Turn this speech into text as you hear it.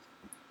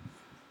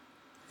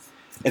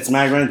It's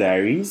Migrant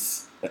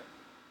Diaries,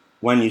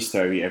 one new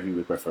story every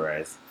week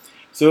reference.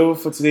 So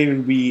for today,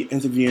 we'll be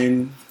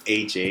interviewing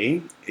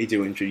AJ. AJ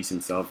will introduce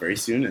himself very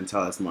soon and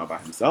tell us more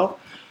about himself.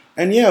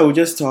 And yeah, we'll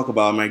just talk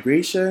about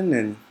migration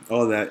and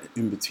all that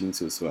in between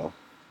too as well.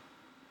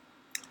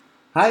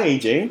 Hi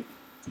AJ.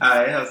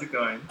 Hi, how's it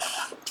going?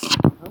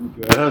 I'm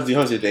good.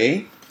 How's your day?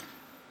 It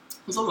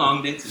was a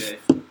long day today.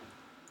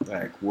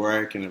 Like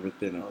work and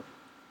everything else.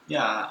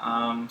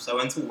 Yeah, so I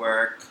went to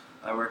work.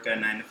 I work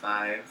at 9 to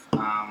 5.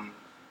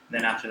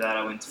 Then after that,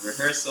 I went to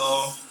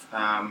rehearsal.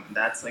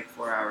 That's like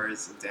 4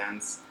 hours of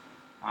dance.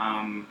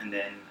 And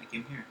then I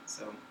came here.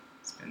 So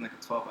it's been like a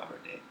 12-hour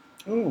day.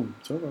 Oh,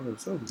 12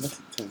 hours. Oh, that's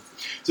intense.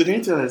 So can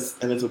you tell us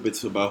a little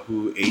bit about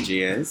who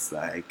AJ is?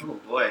 Like, Oh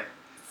boy.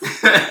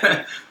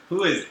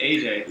 Who is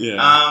AJ?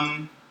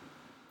 yeah.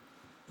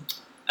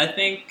 I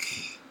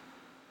think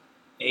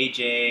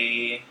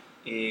AJ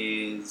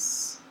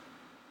is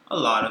a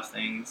lot of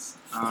things.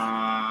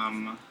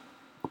 I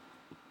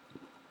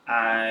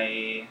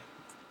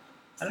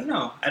I don't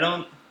know.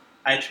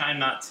 I try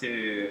not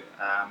to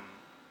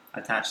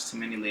attach too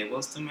many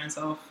labels to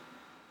myself.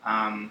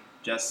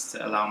 Just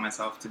to allow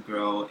myself to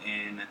grow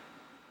in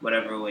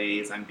whatever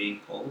ways I'm being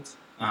pulled.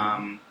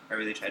 I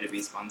really try to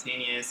be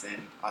spontaneous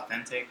and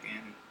authentic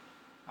in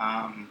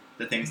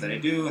the things that I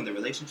do and the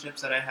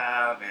relationships that I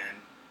have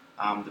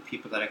and the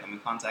people that I come in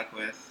contact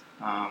with.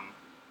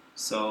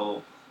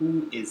 So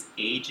who is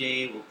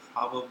AJ will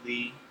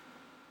probably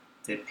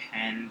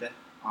depend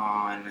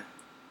on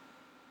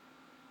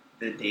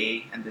the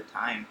day and the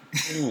time.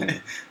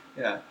 Mm.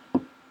 Yeah.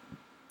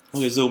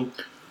 Okay, so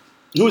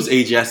who's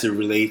AJ as it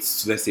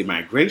relates to, let's say,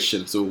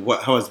 migration? So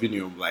how has been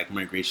your like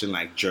migration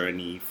like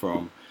journey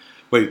from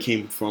where you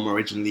came from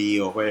originally,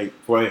 or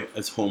where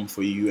is home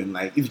for you, and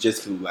like if you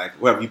just feel like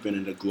where have you been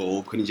in the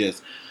globe? Can you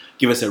just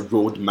give us a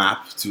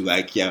roadmap to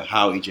like yeah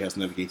how AJ has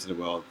navigated the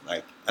world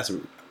like as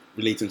it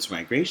relating to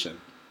migration?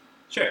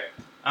 Sure.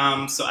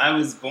 So I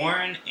was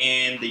born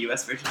in the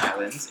U.S. Virgin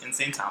Islands in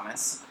St.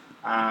 Thomas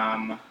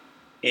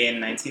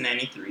in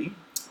 1993.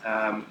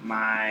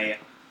 My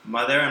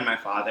mother and my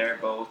father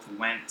both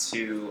went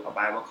to a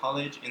Bible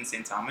college in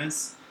St.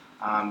 Thomas.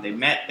 They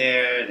met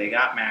there, they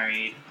got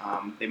married,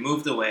 they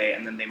moved away,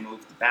 and then they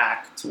moved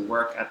back to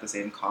work at the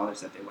same college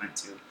that they went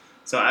to.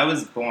 So I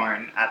was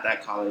born at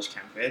that college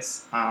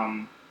campus,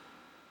 and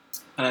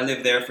I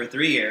lived there for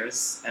 3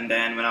 years. And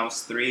then when I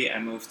was 3, I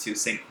moved to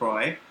St.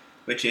 Croix,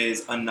 which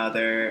is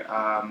another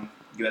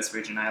U.S.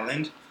 Virgin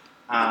Island,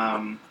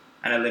 and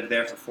I lived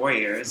there for 4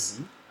 years.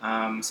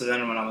 So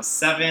then when I was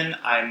 7,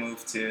 I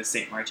moved to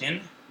St.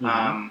 Martin.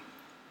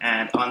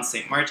 And on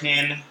St.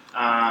 Martin,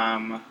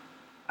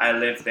 I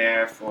lived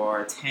there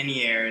for 10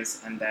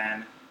 years, and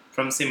then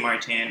from St.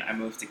 Martin, I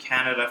moved to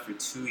Canada for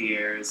 2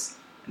 years,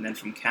 and then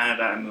from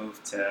Canada, I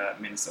moved to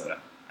Minnesota,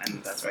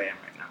 and that's where I am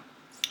right now.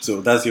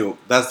 So that's your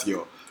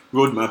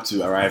roadmap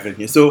to arriving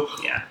here. So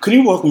Yeah. can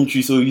you walk me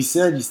through? So you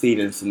said you stayed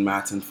in St.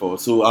 Martin for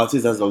so I'll say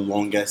that's the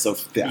longest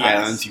of the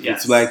islands you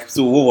Yes. So like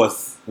so what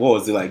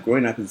was it like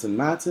growing up in St.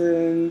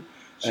 Martin?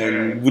 Sure.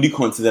 And would you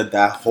consider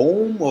that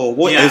home or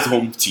what is Yeah.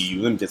 home to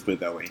you? Let me just put it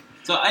that way.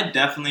 So I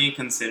definitely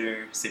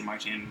consider St.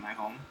 Martin my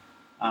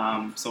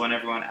home. So when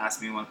everyone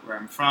asks me where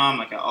I'm from,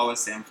 like I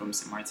always say I'm from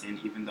St. Martin,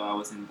 even though I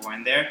wasn't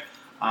born there.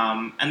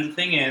 And the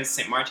thing is,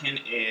 St. Martin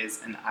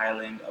is an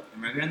island of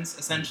immigrants,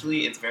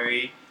 essentially. It's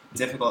very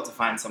difficult to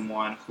find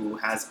someone who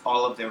has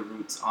all of their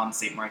roots on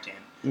St.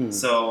 Martin.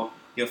 So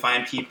you'll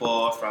find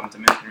people from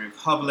Dominican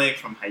Republic,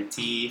 from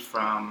Haiti,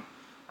 from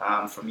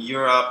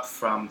Europe,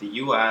 from the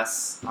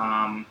US,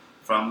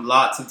 from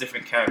lots of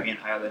different Caribbean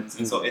islands.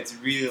 And so it's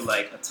really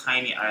like a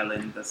tiny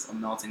island that's a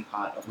melting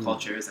pot of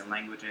cultures and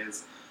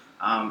languages.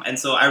 And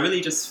so I really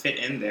just fit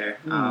in there.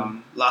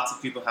 Lots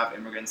of people have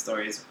immigrant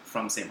stories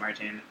from St.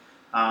 Martin.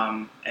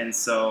 And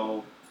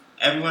so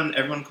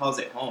everyone calls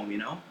it home, you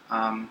know?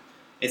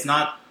 It's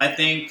not, I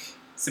think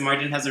St.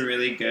 Martin has a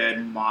really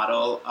good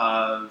model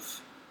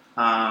of,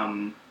 how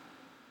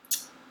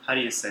do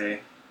you say?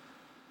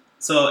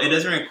 So it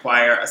doesn't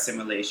require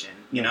assimilation,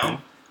 you know?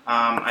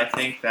 I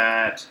think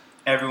that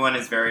everyone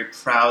is very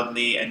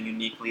proudly and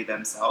uniquely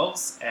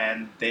themselves,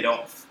 and they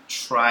don't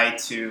try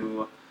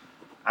to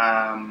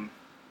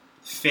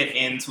fit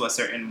into a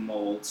certain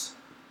mold.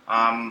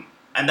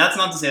 And that's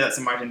not to say that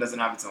St. Martin doesn't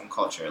have its own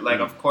culture. Like,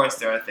 of course,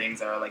 there are things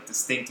that are like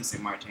distinct to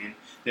St. Martin.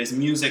 There's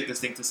music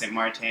distinct to St.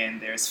 Martin.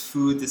 There's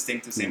food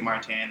distinct to St.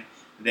 Martin.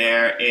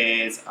 There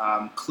is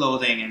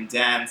clothing and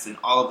dance and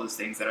all of those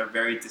things that are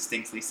very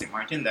distinctly St.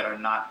 Martin that are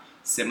not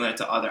similar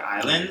to other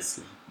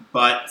islands.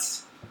 But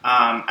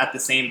at the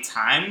same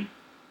time,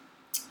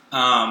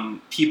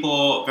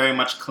 people very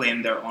much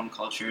claim their own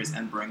cultures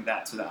and bring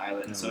that to the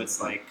island. So it's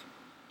like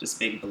just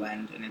big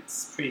blend, and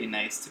it's pretty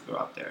nice to grow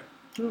up there.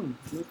 Oh,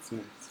 that's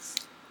nice.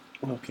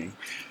 Okay.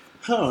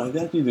 Oh, I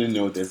definitely didn't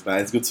know this, but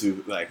it's good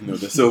to like know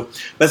this. So,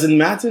 but St.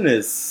 Martin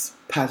is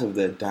part of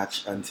the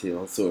Dutch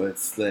Antilles, so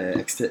it's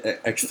the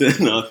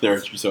external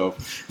territories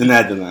of the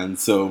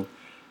Netherlands. So,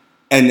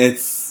 and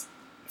it's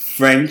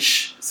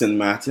French St.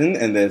 Martin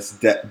and there's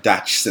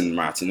Dutch St.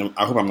 Martin.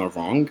 I hope I'm not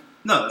wrong.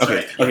 No, that's Okay,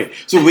 right. Yeah. okay.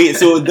 So wait,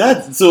 so which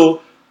parts do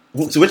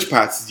so which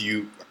parts do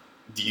you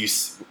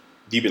s-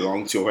 do you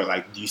belong to, or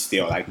like do you stay,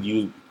 or like do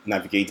you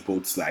navigate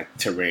both like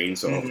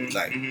terrains or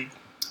like?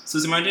 So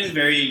Zimarjan is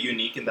very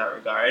unique in that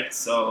regard.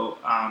 So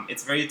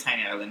it's a very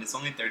tiny island. It's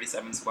only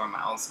 37 square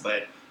miles,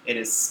 but it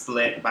is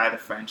split by the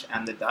French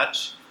and the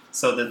Dutch.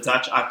 So the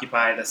Dutch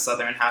occupy the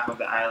southern half of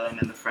the island,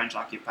 and the French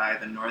occupy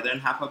the northern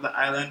half of the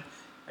island.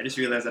 I just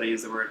realized that I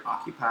used the word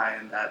occupy,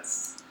 and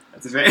that's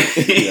a very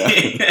Yeah,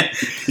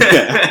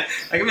 that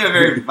can be a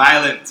very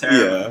violent term,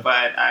 yeah,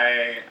 but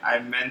I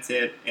meant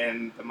it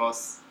in the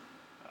most.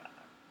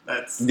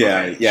 That's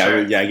yeah, okay, yeah,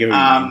 sure. yeah. I get what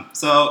you mean.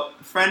 So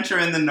French are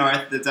in the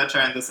north, the Dutch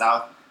are in the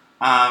south,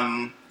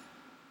 um,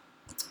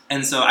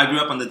 and so I grew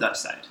up on the Dutch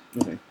side.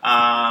 Okay.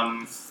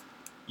 Um,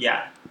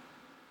 yeah,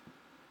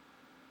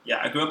 yeah,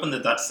 I grew up on the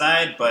Dutch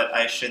side, but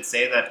I should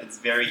say that it's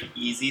very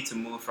easy to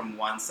move from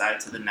one side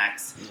to the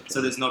next. Okay.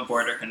 So there's no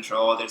border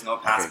control, there's no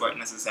Okay. passport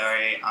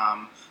necessary.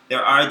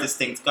 There are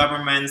distinct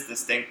governments,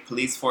 distinct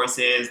police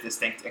forces,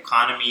 distinct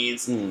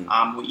economies.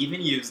 We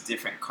even use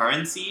different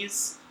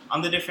currencies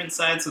on the different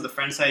sides. So the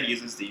French side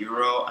uses the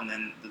euro, and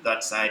then the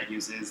Dutch side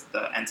uses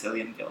the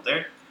Antillean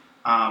guilder.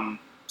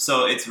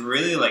 So it's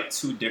really like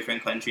two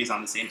different countries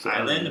on the same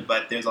island,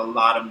 but there's a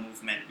lot of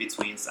movement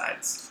between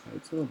sides.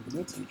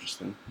 That's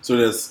interesting. So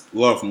there's a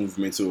lot of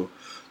movement, so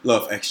a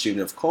lot of exchange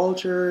of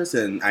cultures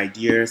and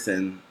ideas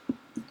and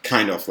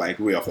kind of like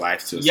way of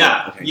life too.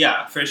 Yeah, So, okay.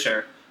 yeah, for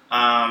sure.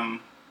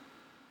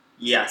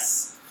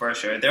 Yes, for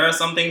sure. There are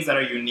some things that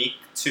are unique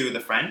to the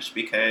French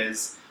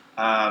because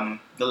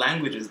the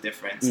language is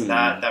different. So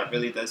that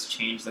really does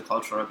change the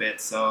culture a bit.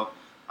 So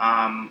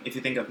if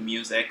you think of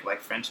music,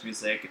 like French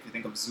music, if you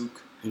think of zouk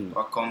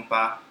or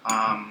compa,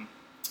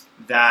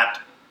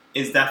 that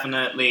is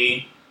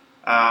definitely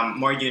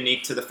more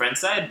unique to the French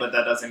side, but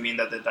that doesn't mean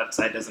that the Dutch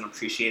side doesn't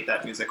appreciate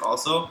that music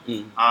also.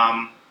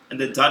 And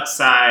the Dutch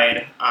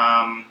side,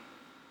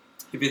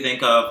 if you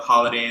think of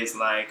holidays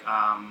like,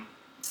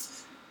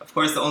 of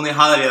course, the only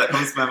holiday that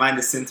comes to my mind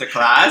is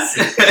Sinterklaas.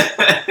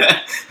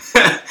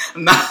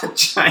 I'm not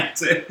trying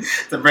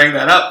to bring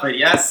that up, but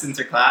yes,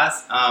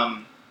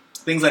 Sinterklaas.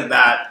 Things like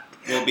that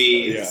will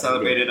be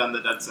celebrated on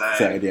the Dutch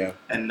side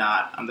and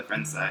not on the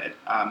French side,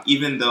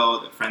 even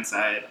though the French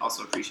side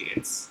also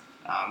appreciates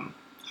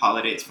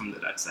holidays from the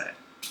Dutch side.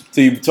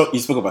 So you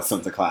spoke about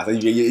Santa Claus.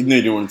 You know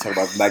you don't want to talk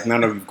about, like, now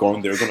that we've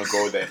gone there, we're gonna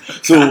go there.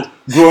 So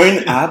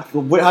growing up,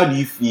 how do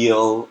you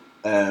feel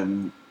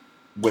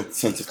with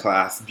Santa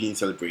Claus being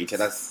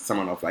celebrated as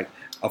someone of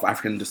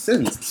African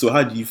descent? So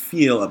how do you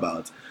feel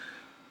about?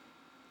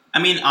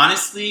 I mean,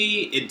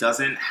 honestly, it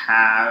doesn't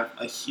have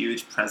a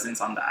huge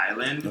presence on the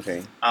island.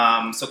 Okay.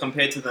 So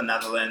compared to the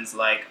Netherlands,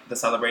 like the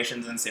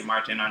celebrations in St.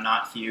 Martin are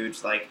not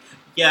huge. Like,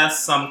 yes,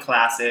 some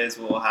classes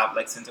will have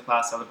like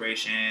Sinterklaas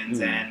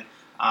celebrations, and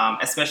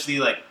especially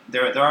like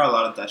there are a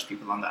lot of Dutch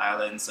people on the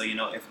island. So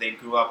if they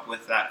grew up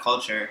with that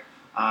culture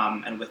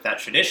and with that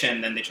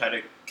tradition, then they try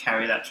to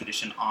carry that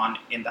tradition on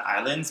in the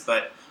islands.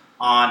 But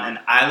on an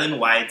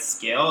island-wide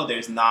scale,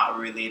 there's not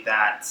really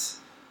that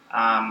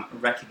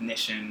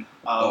recognition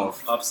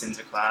of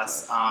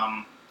Sinterklaas.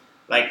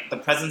 Like the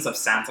presence of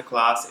Santa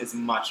Claus is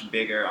much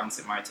bigger on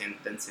St. Martin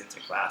than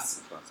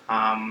Sinterklaas.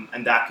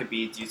 And that could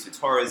be due to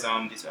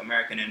tourism, due to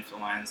American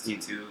influence, due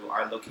to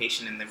our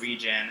location in the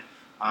region,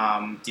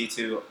 due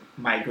to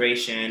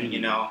migration.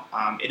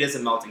 It is a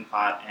melting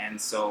pot, and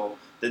so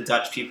the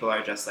Dutch people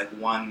are just like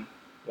one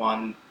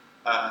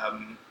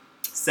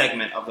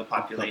segment of the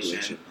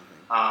population.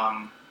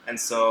 And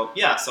so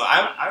so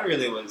I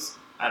really was,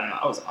 I don't know,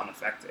 I was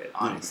unaffected,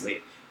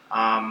 honestly.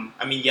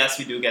 I mean, yes,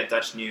 we do get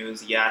Dutch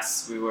news.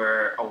 Yes, we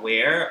were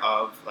aware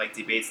of like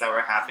debates that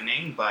were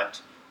happening,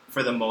 but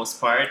for the most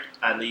part,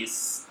 at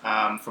least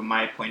from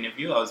my point of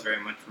view, I was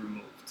very much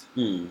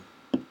removed.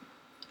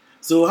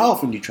 So how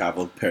often do you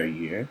travel per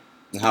year?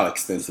 And how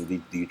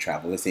extensively do you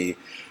travel? Let's say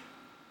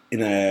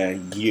in a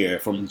year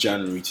from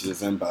January to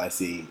December, let's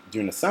say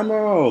during the summer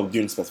or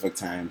during specific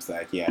times.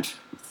 Like,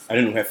 I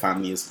don't know where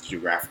family is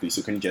geographically,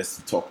 so can you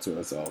just talk to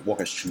us or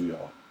walk us through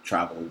your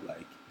travel,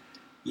 like?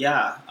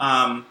 Yeah.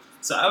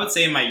 So I would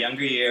say in my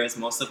younger years,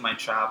 most of my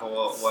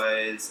travel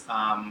was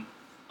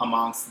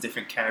amongst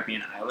different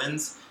Caribbean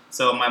islands.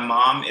 So my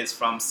mom is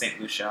from St.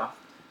 Lucia,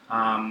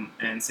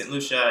 and St.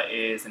 Lucia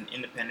is an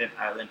independent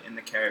island in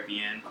the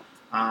Caribbean.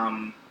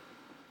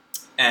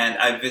 And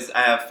I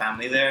have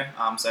family there,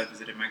 so I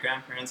visited my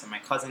grandparents and my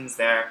cousins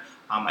there.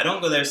 I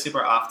don't go there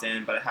super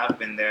often, but I have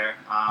been there.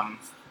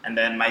 And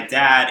then my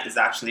dad is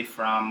actually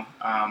from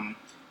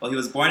he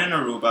was born in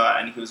Aruba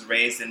and he was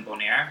raised in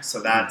Bonaire,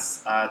 so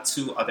that's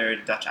two other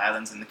Dutch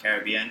islands in the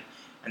Caribbean.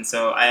 And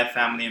so I have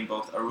family in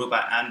both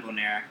Aruba and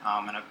Bonaire,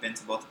 and I've been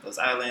to both of those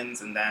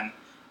islands. And then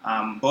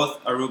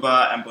both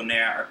Aruba and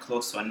Bonaire are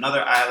close to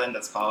another island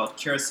that's called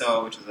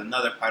Curacao, which is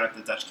another part of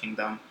the Dutch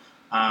kingdom.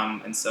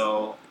 And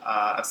so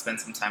I've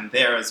spent some time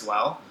there as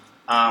well.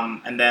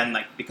 And then,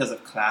 like, because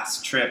of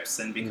class trips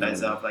and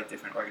because of like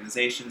different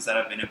organizations that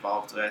I've been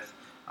involved with,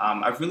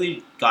 I've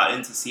really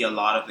gotten to see a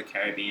lot of the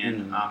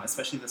Caribbean,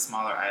 especially the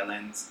smaller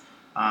islands.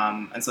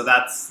 And so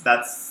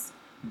that's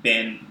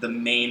been the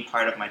main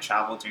part of my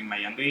travel during my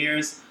younger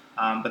years.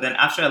 But then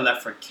after I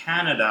left for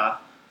Canada,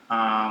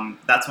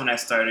 that's when I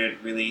started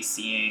really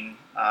seeing,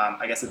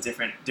 I guess, the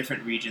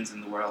different regions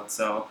in the world.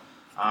 So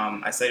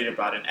I studied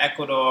abroad in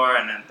Ecuador,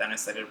 and then I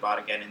studied abroad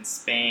again in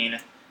Spain.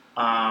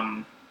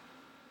 Um,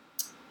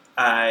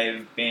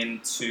 I've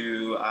been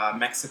to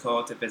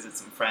Mexico to visit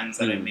some friends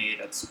that I made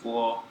at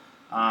school.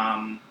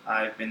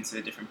 I've been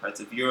to different parts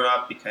of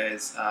Europe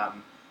because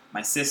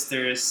my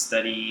sisters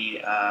study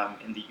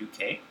in the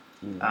UK.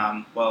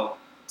 Well,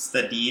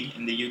 studied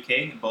in the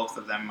UK. Both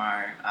of them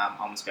are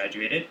almost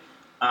graduated.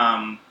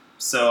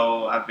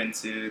 So I've been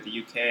to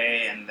the UK,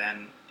 and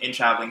then in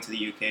traveling to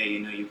the UK,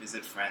 you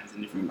visit friends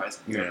in different parts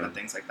of Europe and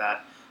things like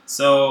that.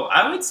 So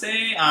I would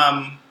say,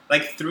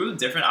 like through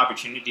different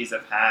opportunities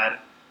I've had,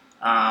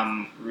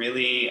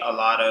 really a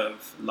lot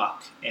of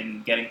luck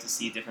in getting to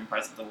see different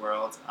parts of the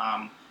world.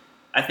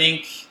 I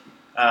think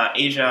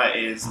Asia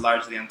is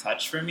largely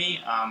untouched for me.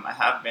 I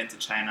have been to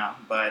China,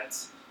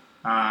 but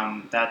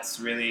that's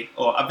really...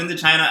 Oh, I've been to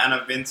China, and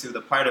I've been to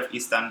the part of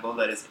Istanbul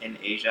that is in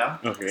Asia.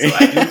 Okay. So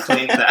I do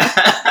claim that.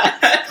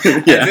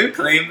 I do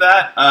claim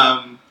that.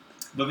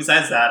 But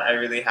besides that, I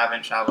really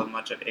haven't traveled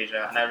much of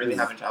Asia, and I really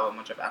haven't traveled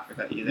much of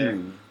Africa either.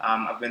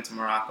 I've been to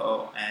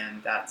Morocco,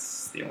 and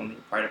that's the only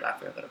part of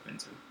Africa that I've been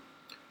to.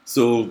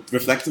 So,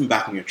 reflecting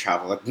back on your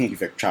travel, I think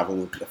you've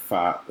traveled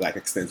far, like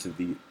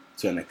extensively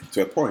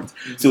to a point.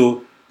 Mm-hmm.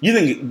 So,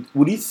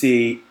 would you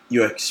say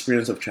your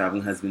experience of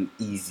traveling has been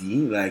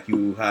easy? Like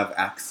you have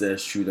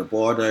access through the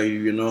border,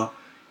 you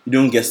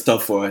don't get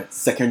stuff for a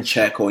second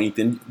check or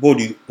anything. How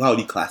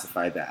do you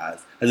classify that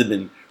as? Has it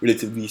been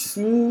relatively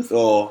smooth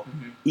or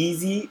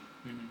easy?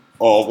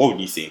 Or what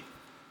would you say?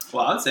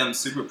 Well, I would say I'm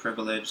super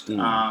privileged.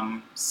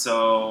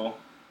 So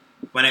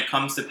when it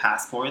comes to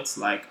passports,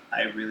 like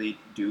I really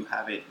do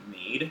have it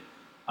made.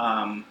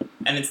 And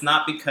it's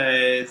not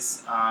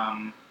because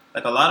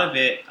like a lot of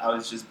it I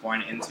was just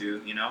born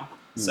into,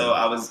 So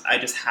I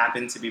just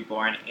happened to be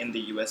born in the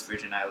U.S.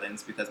 Virgin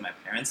Islands because my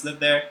parents live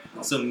there.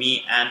 So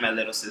me and my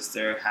little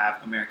sister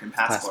have American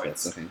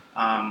passports. Okay.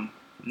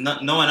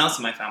 No one else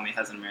in my family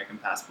has an American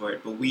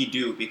passport, but we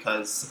do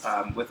because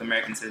with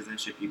American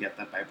citizenship you get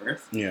that by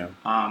birth. Yeah.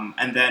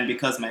 And then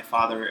because my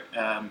father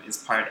is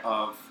part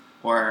of,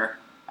 or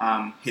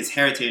his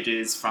heritage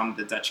is from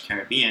the Dutch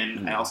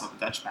Caribbean, I also have a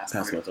Dutch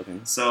passport. Okay.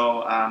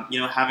 So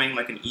having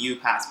like an EU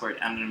passport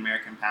and an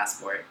American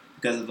passport,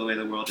 because of the way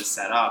the world is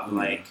set up,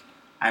 like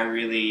I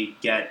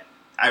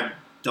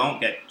don't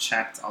get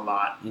checked a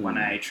lot when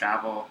I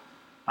travel,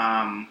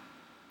 and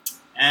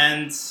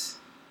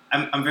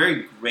I'm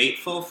very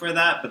grateful for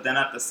that. But then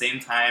at the same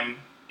time,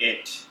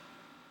 it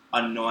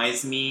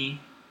annoys me.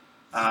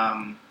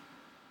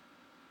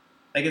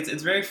 Like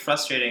it's very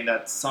frustrating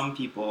that some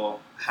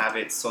people have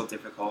it so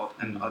difficult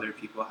and other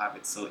people have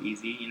it so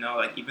easy.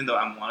 Like even though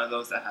I'm one of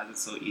those that has it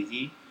so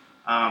easy,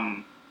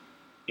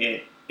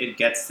 it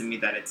gets to me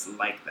that it's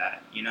like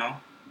that.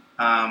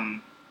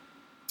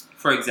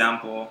 For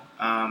example,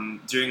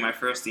 during my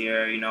first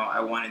year, I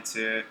wanted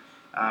to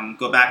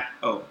go back.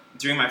 Oh,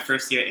 during my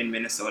first year in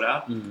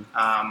Minnesota,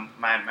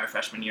 my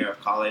freshman year of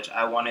college,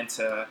 I wanted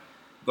to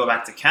go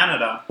back to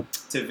Canada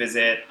to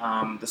visit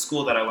the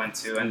school that I went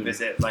to and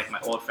visit like my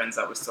old friends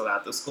that were still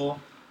at the school.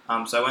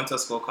 So I went to a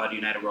school called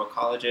United World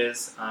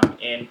Colleges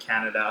in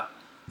Canada.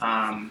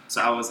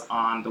 So I was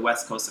on the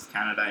west coast of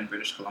Canada in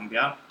British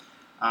Columbia.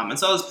 And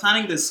so I was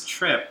planning this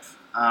trip.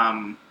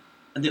 And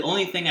the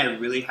only thing I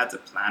really had to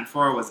plan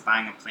for was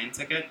buying a plane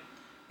ticket.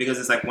 Because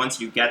it's like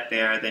once you get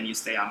there, then you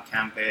stay on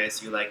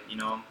campus. You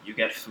you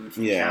get food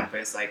from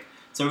campus.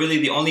 So really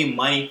the only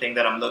money thing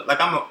that I'm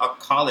a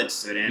college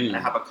student. I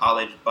have a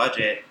college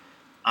budget.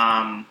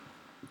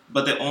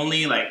 But the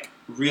only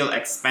real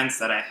expense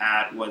that I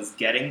had was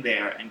getting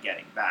there and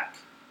getting back.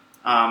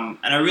 And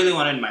I really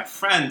wanted my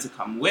friend to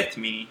come with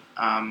me,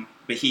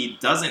 but he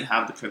doesn't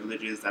have the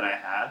privileges that I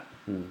had.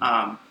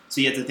 So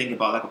he had to think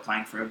about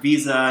applying for a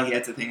visa. He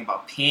had to think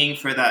about paying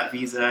for that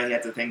visa. He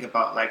had to think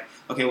about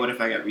okay, what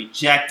if I get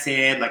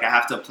rejected? I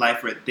have to apply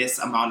for this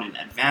amount in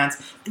advance.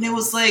 And it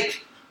was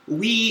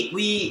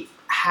we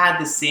had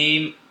the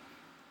same.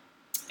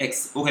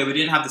 We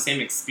didn't have the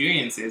same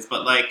experiences,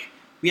 but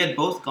we had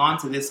both gone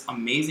to this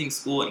amazing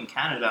school in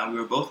Canada, and we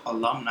were both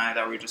alumni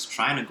that were just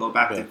trying to go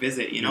back to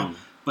visit,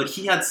 But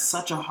he had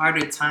such a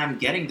harder time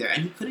getting there,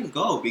 and he couldn't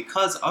go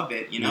because of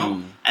it,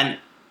 And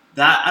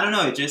that, I don't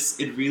know,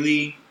 it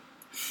really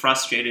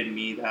frustrated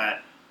me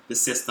that the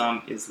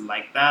system is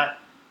like that.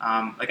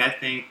 I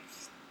think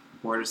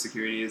border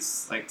security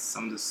is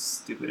some of the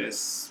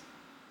stupidest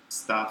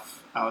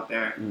stuff out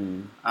there.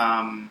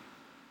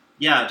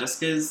 Yeah, just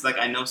because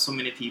I know so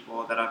many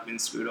people that have been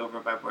screwed over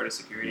by border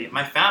security.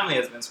 My family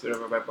has been screwed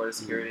over by border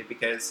security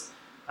because,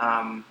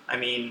 my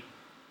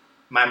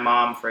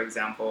mom, for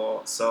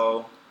example,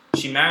 so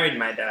she married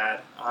my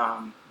dad,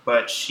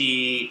 but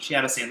she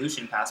had a St.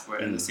 Lucian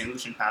passport, and the St.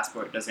 Lucian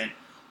passport doesn't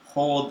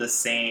hold the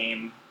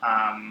same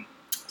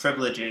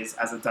privileges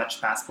as a Dutch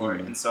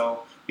passport. And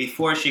so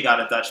before she got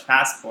a Dutch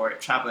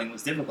passport, traveling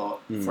was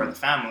difficult for the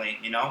family,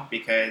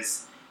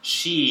 because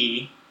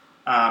she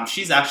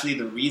she's actually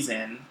the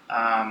reason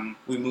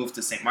we moved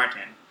to St.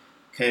 Martin,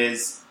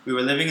 because we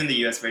were living in the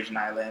U.S. Virgin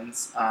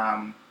Islands.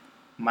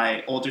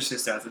 My older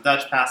sister has a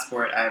Dutch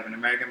passport. I have an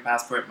American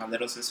passport. My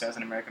little sister has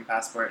an American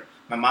passport.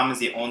 My mom is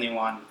the only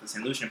one with a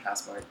St. Lucian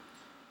passport.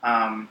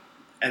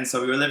 And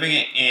so we were living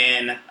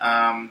in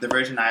the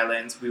Virgin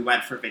Islands. We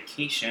went for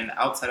vacation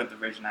outside of the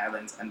Virgin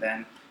Islands, and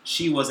then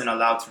she wasn't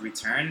allowed to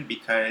return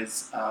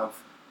because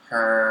of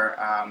her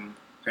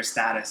her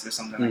status or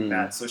something like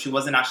that. So she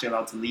wasn't actually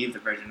allowed to leave the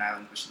Virgin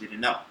Islands, but she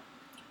didn't know.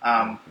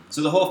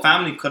 So the whole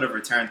family could have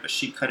returned, but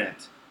she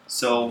couldn't.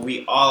 So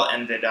we all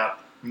ended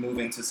up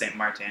moving to St.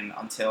 Martin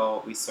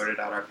until we sorted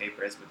out our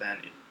papers, but then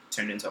it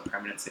turned into a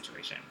permanent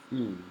situation.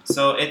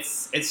 So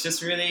it's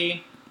just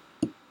really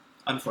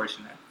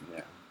unfortunate.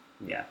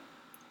 Yeah.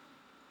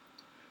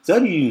 So how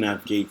do you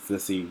navigate,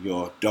 let's say,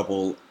 your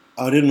double,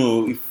 I don't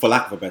know, if, for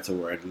lack of a better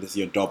word, let's say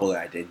your double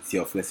identity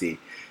of, let's say,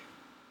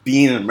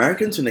 being an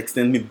American to an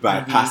extent, maybe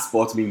by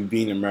passport, maybe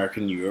being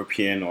American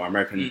European or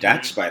American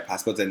Dutch by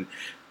passport, and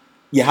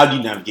how do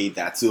you navigate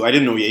that? So I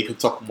didn't know, you could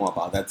talk more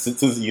about that.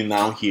 Since you're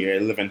now here,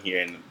 living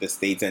here in the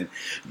States, and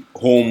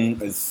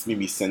home is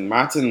maybe St.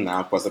 Martin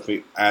now, of course,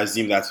 I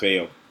assume that's where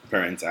your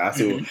parents are.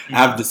 So I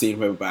have the same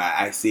way, but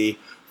I say,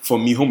 for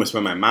me, home is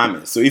where my mom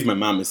is. So if my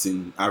mom is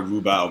in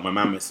Aruba or my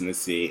mom is in, let's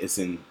say, it's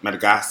in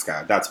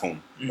Madagascar, that's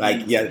home.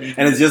 And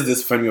it's just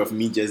this funny of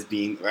me just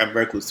being, I'm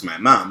very close to my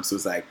mom. So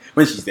it's like,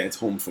 when she's there, it's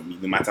home for me,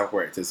 no matter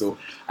where it is. So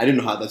I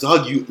didn't know how that. So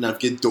how do you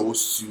navigate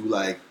those two,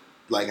 like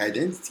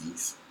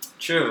identities?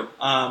 True.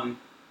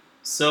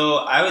 So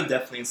I would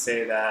definitely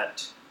say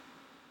that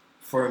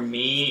for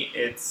me,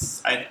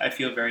 I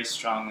feel very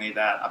strongly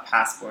that a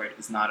passport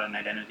is not an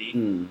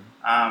identity.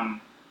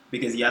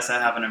 Because yes, I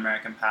have an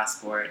American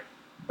passport,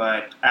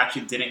 but I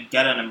actually didn't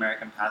get an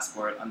American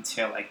passport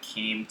until I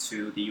came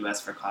to the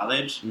U.S. for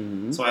college.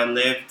 So I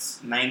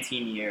lived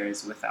 19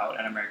 years without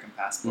an American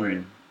passport.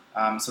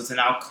 So to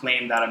now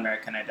claim that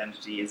American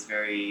identity is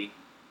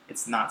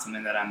it's not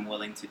something that I'm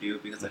willing to do,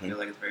 because I feel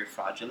like it's very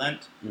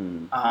fraudulent.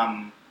 And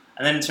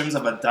then in terms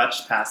of a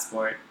Dutch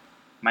passport,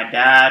 my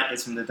dad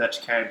is from the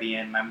Dutch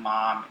Caribbean, my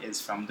mom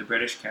is from the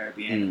British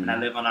Caribbean, and I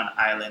live on an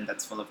island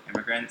that's full of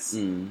immigrants.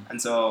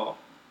 And so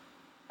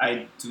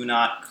I do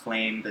not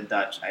claim the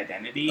Dutch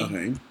identity.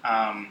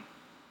 And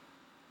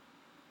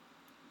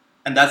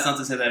that's not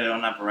to say that I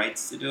don't have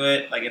rights to do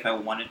it. Like, if I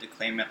wanted to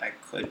claim it, I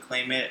could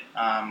claim it.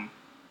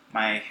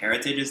 My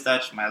heritage is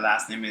Dutch. My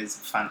last name is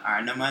Van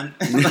Arneman.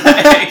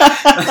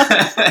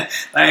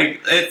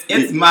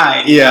 It's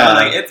mine. You know?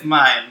 Like, it's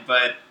mine,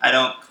 but I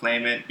don't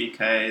claim it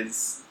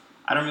because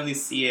I don't really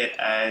see it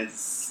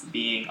as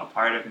being a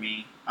part of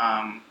me,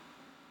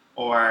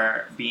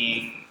 or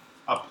being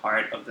a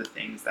part of the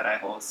things that I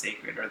hold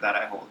sacred or that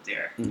I hold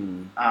dear.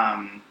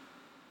 I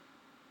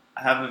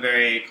have a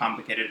very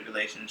complicated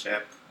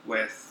relationship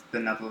with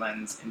the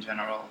Netherlands in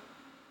general,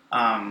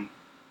 and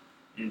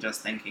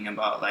just thinking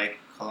about like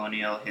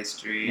colonial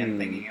history and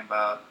thinking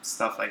about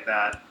stuff like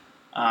that.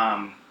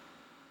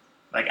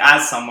 Like,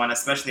 as someone,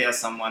 especially as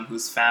someone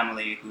whose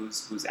family,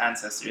 whose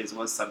ancestors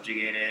was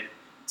subjugated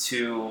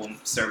to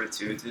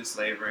servitude, to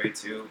slavery,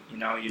 to, you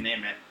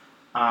name it.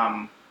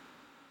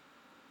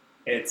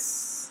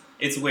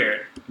 It's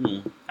weird.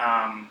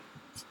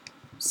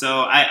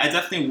 So I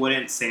definitely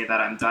wouldn't say that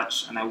I'm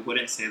Dutch, and I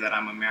wouldn't say that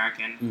I'm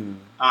American.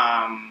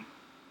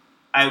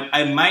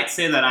 I might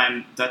say that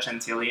I'm Dutch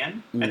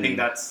Antillean. I think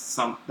that's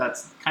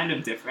kind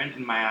of different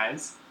in my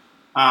eyes.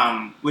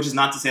 Which is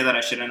not to say that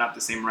I shouldn't have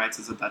the same rights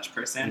as a Dutch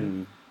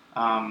person.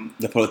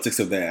 The politics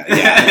of that. I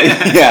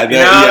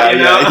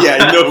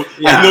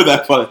know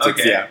that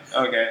politics.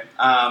 Okay.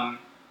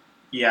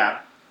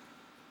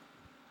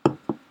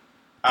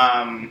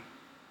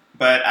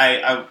 But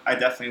I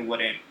definitely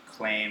wouldn't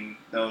claim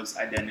those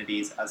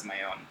identities as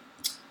my own.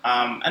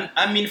 And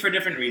I mean, for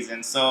different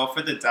reasons. So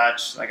for the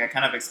Dutch, like I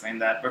kind of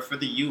explained that, but for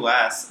the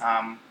U.S.,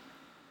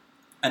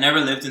 I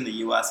never lived in the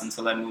U.S.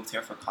 until I moved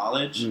here for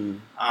college.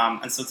 And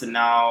so to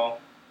now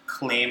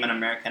claim an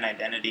American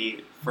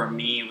identity for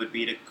me would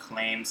be to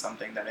claim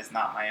something that is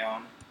not my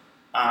own.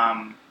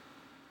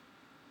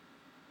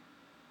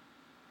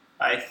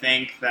 I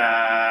think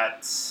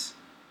that,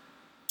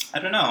 I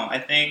don't know, I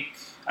think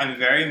I'm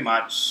very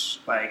much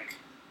like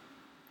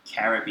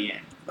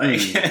Caribbean. Like,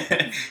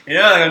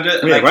 I'm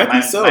just like, my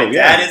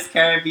dad is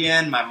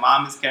Caribbean, my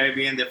mom is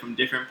Caribbean, they're from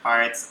different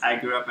parts. I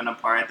grew up in a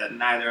part that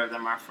neither of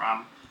them are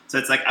from. So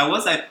it's like I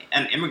was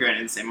an immigrant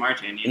in St.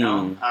 Martin,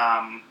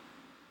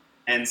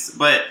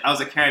 but I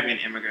was a Caribbean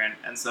immigrant,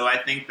 and so I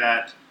think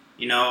that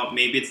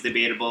maybe it's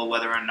debatable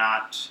whether or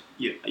not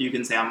you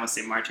can say I'm a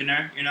St.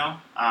 Martiner,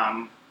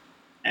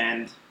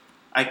 and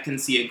I can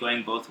see it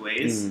going both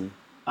ways,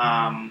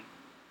 and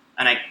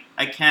I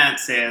can't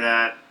say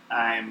that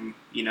I'm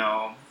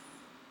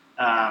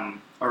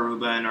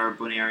Aruban or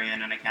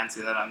Bonairean, and I can't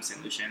say that I'm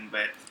St. Lucian,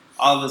 but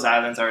all of those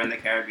islands are in the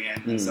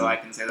Caribbean, and so I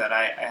can say that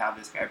I have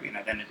this Caribbean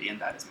identity, and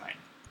that is mine.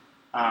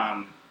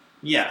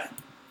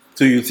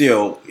 So you say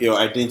your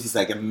identity is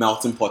like a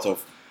melting pot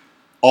of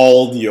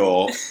all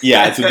your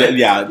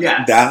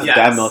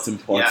that melting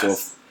pot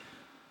of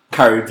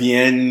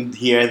Caribbean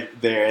here,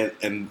 there,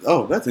 and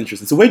oh, that's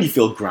interesting. So where do you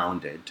feel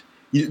grounded?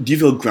 Do you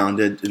feel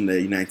grounded in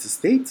the United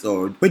States,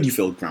 or where do you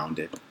feel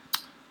grounded?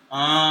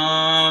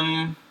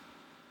 Um,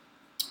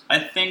 I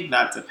think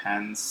that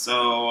depends.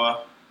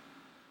 So,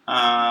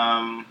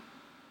 um,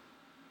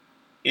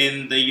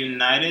 in the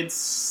United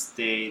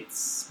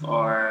States,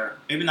 or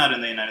maybe not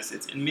in the United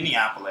States, in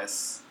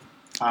Minneapolis,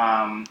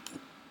 um,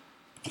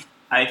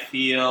 I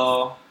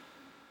feel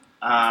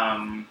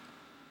um,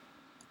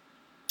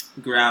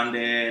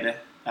 grounded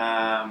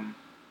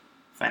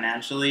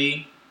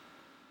financially,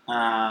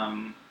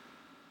 um,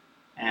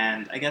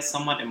 and I guess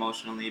somewhat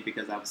emotionally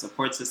because I have a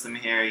support system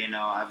here. You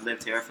know, I've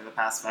lived here for the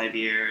past 5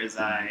 years.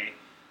 I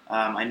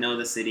know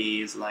the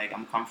cities. Like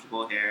I'm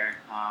comfortable here.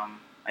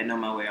 I know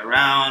my way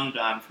around.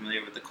 I'm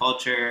familiar with the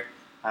culture.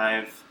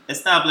 I've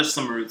established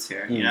some roots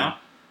here. You know,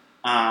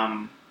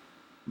 um,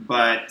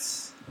 but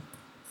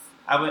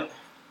I would.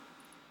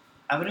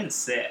 I wouldn't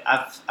say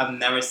I've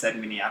never said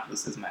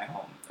Minneapolis is my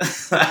home.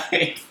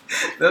 Like,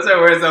 those are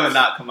words that would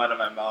not come out of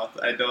my mouth.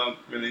 I don't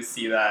really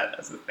see that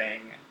as a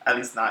thing, at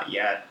least not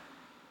yet.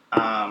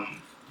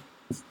 Um,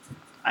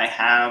 I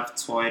have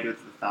toyed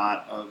with the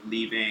thought of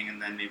leaving and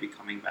then maybe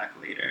coming back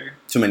later.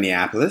 To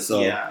Minneapolis,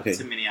 or Yeah, okay.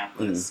 to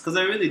Minneapolis because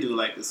I really do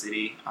like the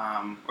city,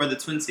 or the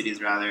Twin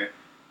Cities rather.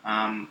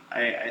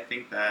 I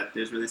think that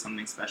there's really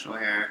something special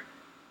here,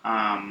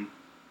 um,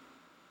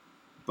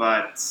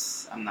 but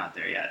I'm not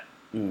there yet.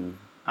 Mm.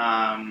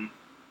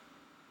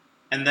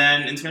 And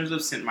then in terms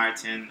of St.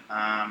 Martin,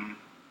 I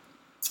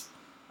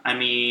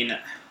mean,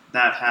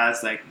 that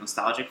has like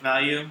nostalgic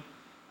value.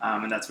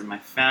 And that's where my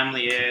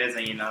family is,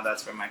 and you know,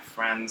 that's where my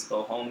friends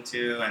go home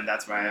to, and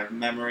that's where I have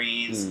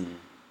memories.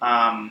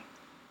 Um,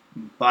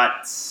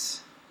 but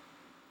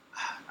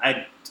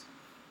I,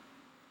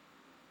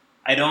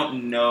 I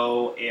don't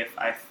know if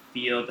I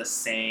feel the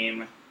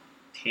same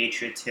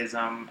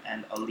patriotism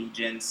and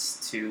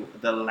allegiance to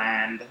the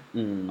land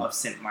of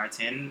St.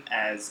 Martin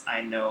as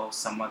I know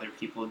some other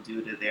people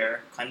do to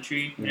their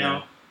country, you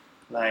know?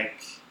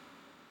 Like,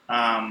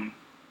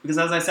 because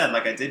as I said,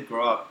 like I did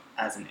grow up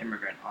as an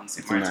immigrant on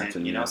St.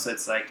 Martin, you know? So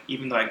it's like,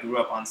 even though I grew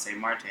up on St.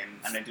 Martin,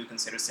 and I do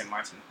consider St.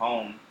 Martin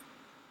home,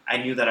 I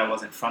knew that I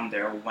wasn't from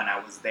there when I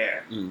was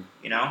there,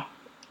 you know?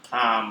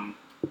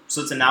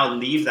 So to now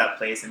leave that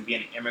place and be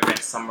an immigrant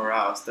somewhere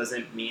else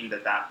doesn't mean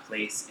that that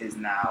place is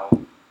now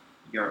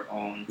your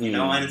own, you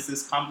know? And it's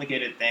this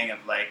complicated thing of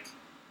like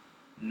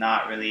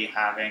not really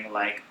having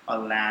like a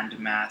land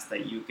mass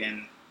that you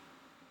can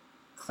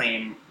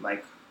claim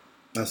like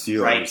that's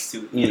yours. Rights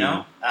to, you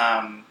know?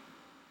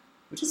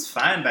 Which is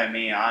fine by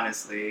me,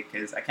 honestly,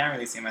 because I can't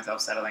really see myself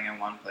settling in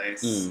one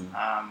place.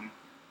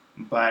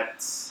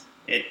 But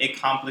it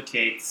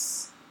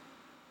complicates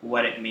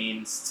what it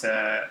means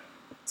to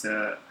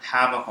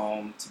have a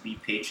home, to be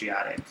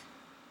patriotic.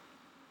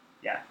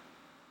 Yeah.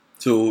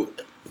 So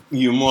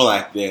you're more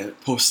like the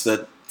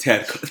poster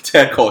Ted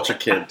culture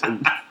kid.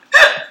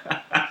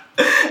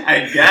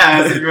 I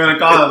guess if you want to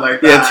call it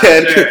like that.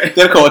 Yeah,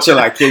 Ted culture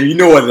like him. You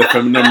know what the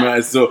phenomenon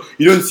is. So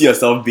you don't see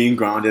yourself being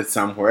grounded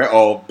somewhere,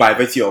 or by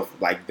virtue of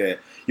like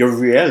your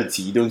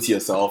reality, you don't see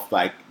yourself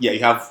like you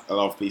have a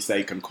lot of places that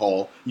you can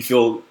call.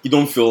 You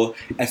don't feel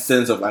a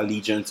sense of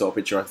allegiance or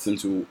patriotism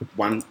to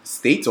one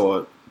state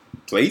or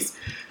place,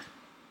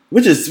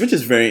 which is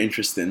very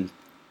interesting.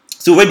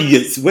 So where do you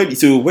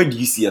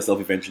see yourself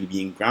eventually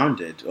being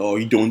grounded, or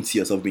you don't see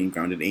yourself being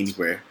grounded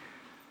anywhere?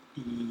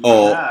 Yeah.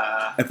 Or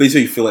a place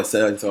where you feel a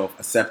sense of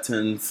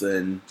acceptance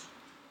and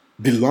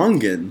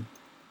belonging?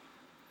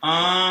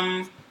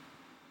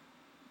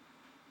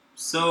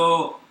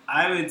 So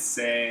I would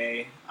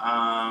say,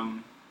 I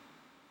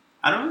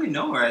don't really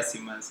know where I see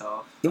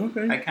myself.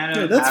 Okay. I kind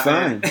of that's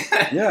fine.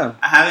 Yeah.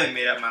 I haven't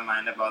made up my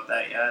mind about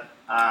that yet.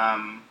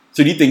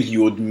 So do you think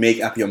you would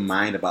make up your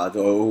mind about it,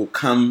 or it will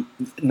come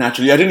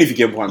naturally? I don't know if you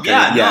get what I'm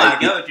trying to... I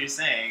get what you're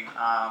saying.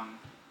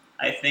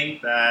 I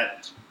think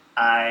that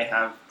I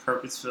have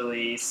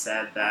purposefully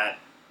said that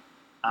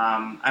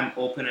I'm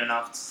open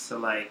enough to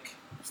like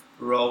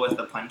roll with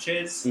the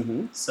punches.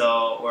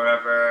 So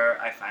wherever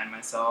I find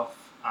myself,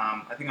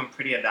 I think I'm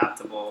pretty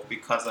adaptable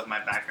because of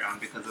my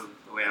background, because of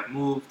the way I've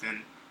moved,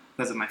 and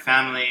because of my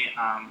family.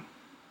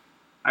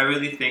 I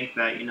really think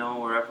that, you know,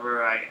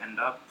 wherever I end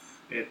up,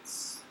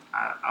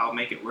 I'll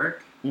make it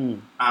work.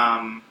 And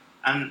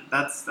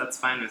that's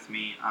fine with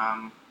me.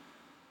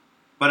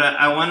 But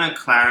I want to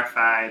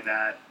clarify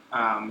that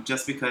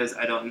just because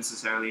I don't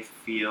necessarily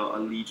feel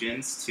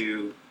allegiance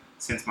to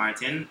St.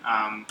 Martin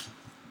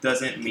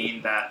doesn't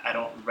mean that I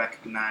don't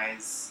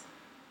recognize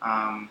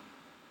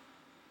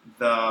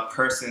the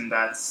person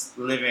that's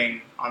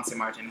living on St.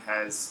 Martin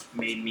has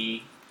made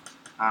me,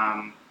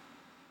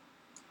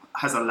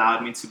 has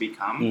allowed me to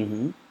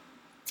become.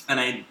 And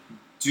I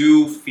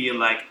do feel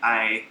like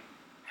I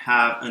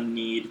have a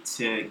need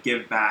to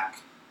give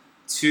back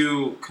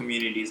to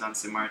communities on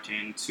St.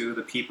 Martin, to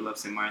the people of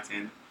St.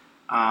 Martin,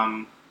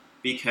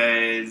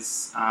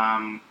 because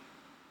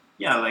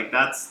like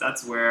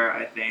that's where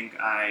I think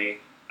I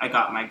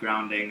got my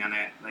grounding, and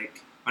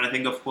when I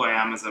think of who I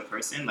am as a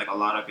person, like a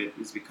lot of it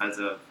is because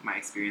of my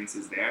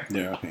experiences there.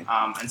 Yeah. Okay.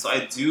 And so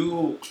I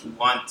do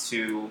want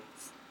to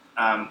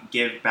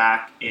give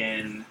back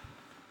in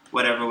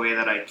whatever way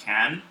that I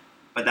can,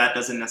 but that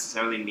doesn't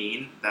necessarily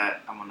mean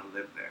that I want to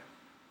live there.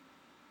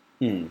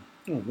 Hmm.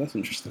 Oh, that's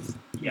interesting.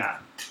 Yeah.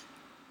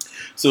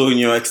 So, in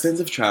your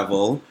extensive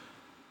travel,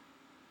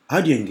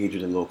 how do you engage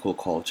with the local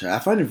culture? I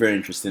find it very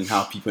interesting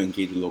how people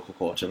engage with local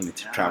culture when they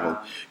travel.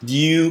 Yeah. Do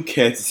you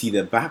care to see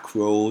the back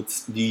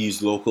roads? Do you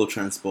use local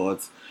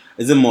transport?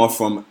 Is it more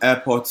from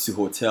airport to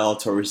hotel,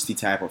 touristy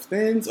type of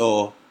things?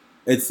 Or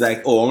it's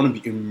like, oh, I want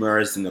to be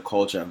immersed in the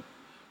culture?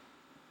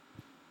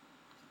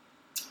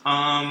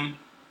 Um,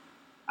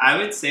 I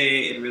would say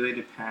it really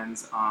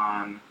depends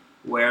on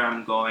where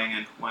I'm going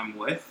and who I'm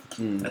with.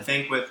 I Mm.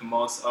 think with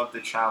most of the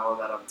travel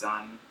that I've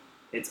done,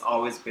 it's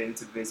always been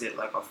to visit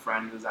like a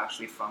friend who's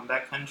actually from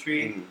that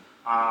country.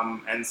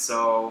 Mm. And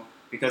so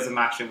because I'm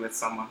actually with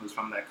someone who's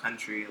from that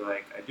country,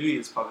 like I do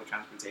use public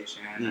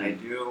transportation. I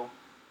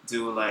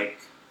do like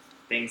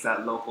things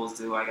that locals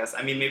do, I guess.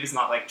 I mean, maybe it's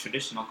not like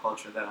traditional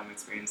culture that I'm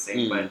experiencing,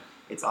 Mm. but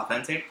it's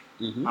authentic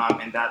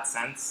Mm-hmm. in that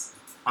sense.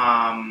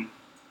 Um,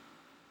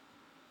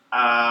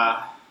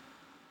 uh,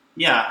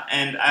 yeah,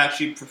 and I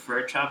actually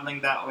prefer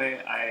traveling that way.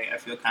 I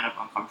feel kind of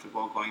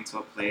uncomfortable going to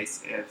a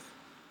place if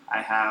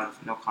I have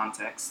no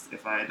context,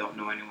 if I don't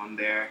know anyone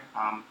there.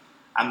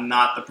 I'm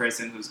not the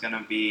person who's going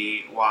to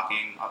be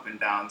walking up and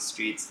down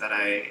streets that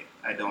I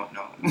don't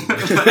know.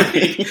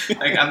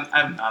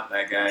 I'm not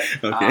that guy.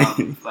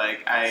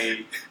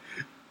 Okay.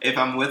 If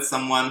I'm with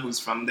someone who's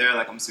from there,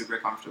 like I'm super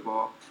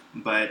comfortable.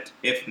 But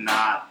if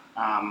not,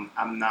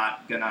 I'm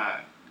not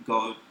gonna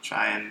go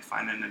try and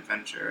find an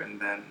adventure and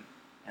then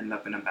end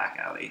up in a back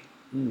alley.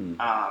 Mm.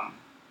 Um,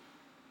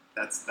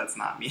 that's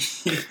not me.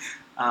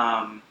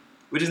 um,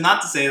 which is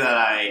not to say that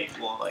I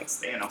will like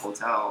stay in a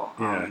hotel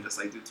Yeah. and just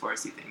like do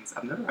touristy things.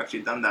 I've never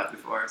actually done that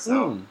before, so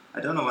Mm. I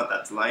don't know what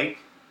that's like.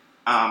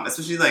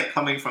 Especially like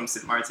coming from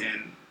St.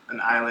 Martin, an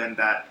island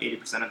that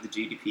 80% of the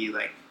GDP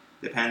like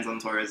depends on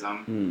tourism.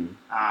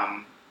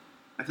 Mm.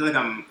 I feel like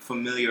I'm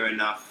familiar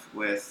enough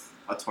with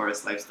a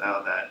tourist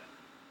lifestyle that,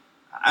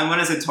 and when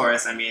I say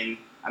tourist, I mean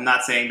I'm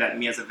not saying that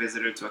me as a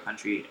visitor to a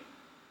country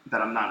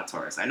that I'm not a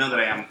tourist. I know that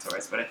I am a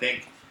tourist, but I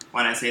think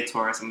when I say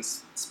tourist, I'm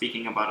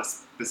speaking about a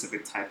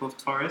specific type of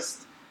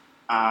tourist,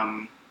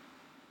 um,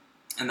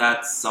 and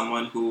that's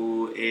someone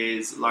who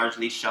is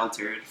largely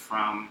sheltered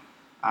from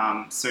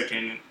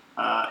certain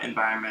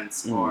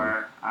environments Mm.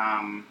 or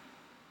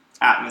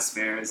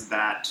atmospheres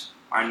that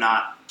are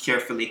not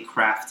carefully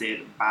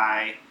crafted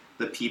by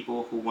the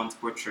people who want to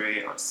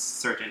portray a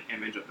certain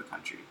image of the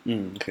country.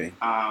 Mm. Okay.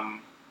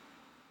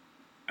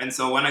 And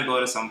so when I go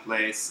to some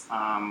place,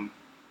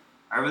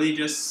 I really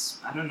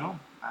just, I don't know,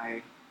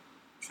 I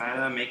try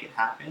to make it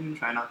happen,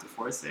 try not to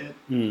force it.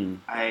 Mm.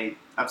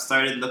 I've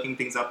started looking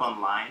things up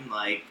online,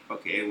 like,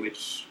 okay,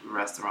 which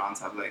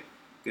restaurants have like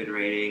good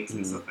ratings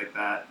and Mm. stuff like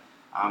that.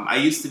 I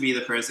used to be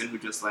the person who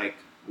just like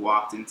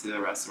walked into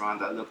a restaurant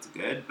that looked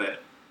good,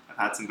 but I've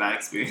had some bad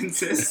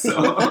experiences,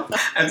 so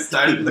I've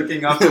started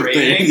looking up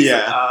ratings,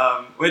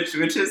 Yeah. which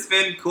has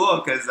been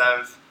cool because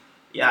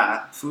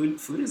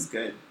food is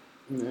good.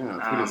 Yeah,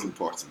 food is Um,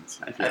 important.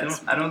 If you I ask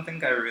don't me. I don't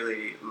think I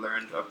really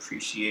learned to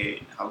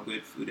appreciate how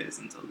good food is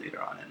until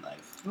later on in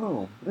life.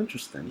 Oh,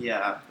 interesting.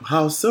 Yeah.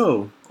 How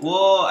so?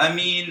 Well, I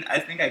mean, I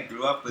think I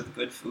grew up with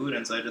good food,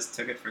 and so I just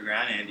took it for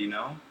granted, you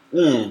know.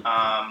 Mm.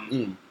 Um,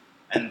 Mm.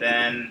 and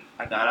then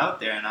I got out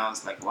there, and I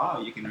was like,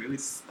 wow, you can really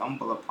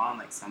stumble upon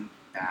like some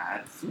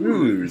bad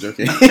food. Food.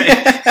 Okay.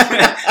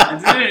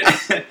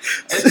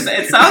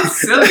 It sounds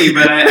silly,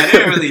 but I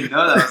didn't really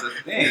know that was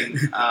a thing.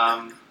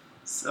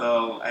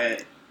 So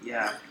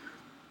yeah.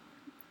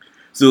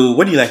 So,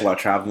 what do you like about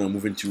traveling and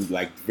moving to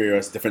like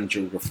various different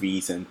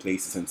geographies and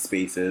places and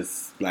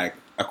spaces, like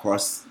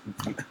across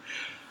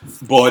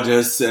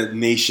borders and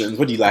nations?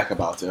 What do you like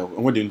about it, and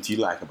what don't you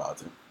like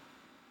about it?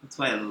 That's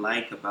what I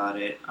like about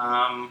it.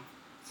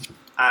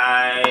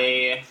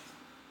 I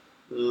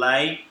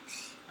like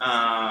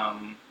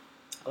I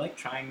like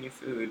trying new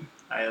food.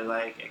 I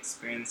like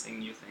experiencing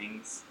new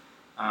things.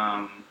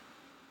 Um,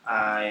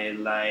 I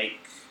like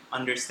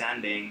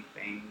understanding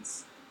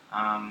things.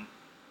 Um,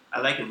 I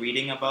like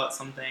reading about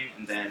something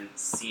and then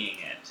seeing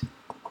it.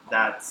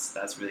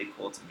 That's really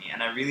cool to me,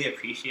 and I really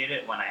appreciate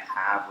it when I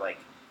have like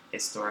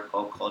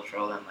historical,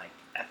 cultural, and like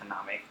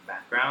economic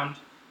background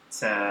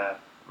to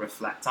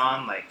reflect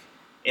on. Like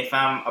if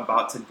I'm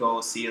about to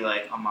go see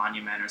like a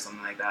monument or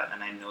something like that,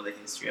 and I know the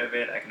history of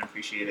it, I can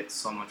appreciate it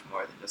so much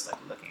more than just like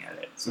looking at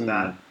it. So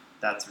Mm.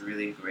 that's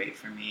really great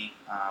for me.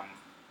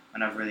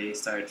 When I've really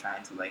started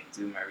trying to like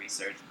do my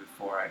research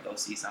before I go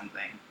see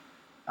something.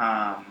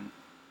 Um,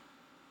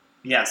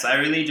 yeah, so I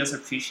really just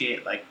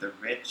appreciate like the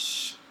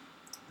rich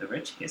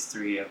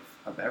history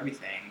of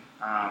everything.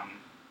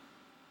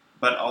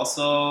 But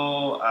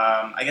also,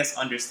 I guess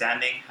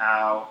understanding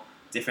how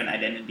different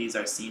identities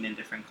are seen in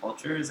different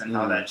cultures and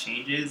how Mm. that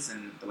changes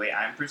and the way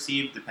I'm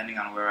perceived depending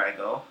on where I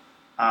go.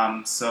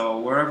 So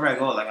wherever I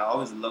go, like I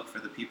always look for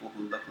the people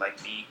who look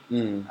like me.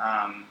 Mm.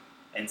 Um,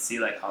 and see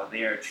like how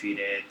they are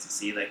treated, to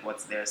see like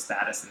what's their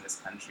status in this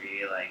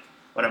country, like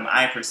what am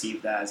I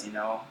perceived as, you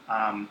know?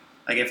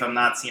 Like if I'm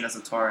not seen as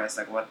a tourist,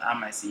 like what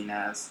am I seen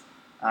as?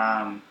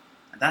 Um,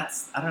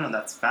 that's I don't know.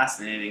 That's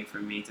fascinating for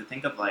me to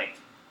think of like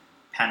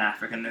Pan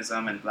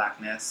Africanism and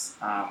blackness,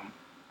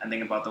 and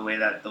think about the way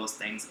that those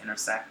things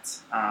intersect,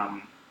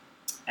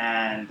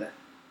 and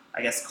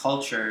I guess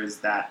cultures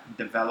that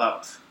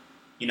develop.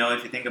 You know,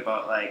 if you think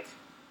about like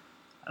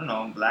I don't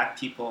know, black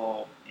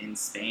people in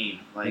Spain,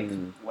 like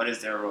what is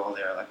their role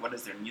there? Like what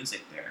is their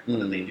music there? What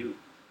do they do?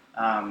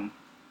 Um,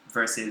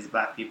 versus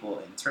black people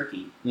in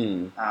Turkey.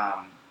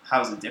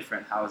 How is it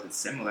different? How is it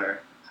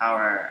similar? How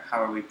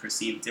are we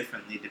perceived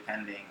differently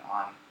depending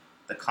on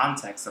the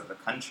context of the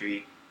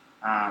country?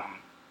 Um,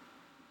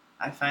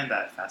 I find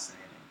that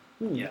fascinating.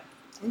 Yeah.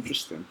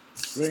 Interesting.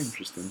 Very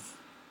interesting.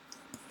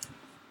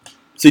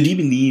 So do you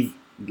believe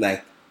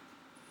like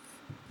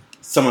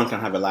someone can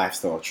have a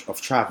lifestyle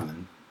of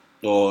traveling?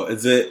 Or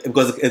is it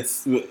because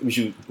it's we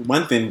should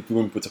one thing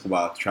when people talk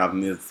about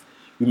traveling is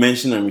we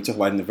mentioned and we talk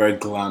about it in a very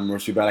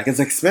glamorous way, but like it's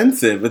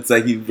expensive. It's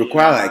like you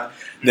require like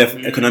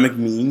the economic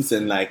means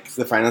and like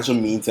the financial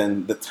means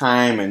and the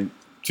time and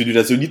to do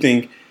that. So do you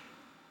think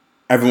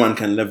everyone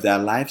can live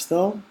that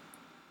lifestyle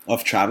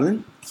of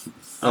traveling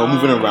or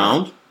moving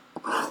around?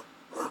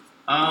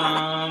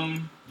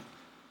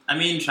 I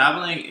mean,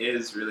 traveling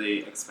is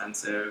really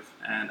expensive,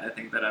 and I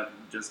think that I've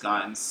just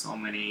gotten so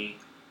many.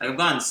 Like I've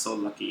gotten so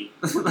lucky,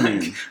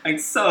 like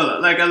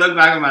I look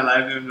back at my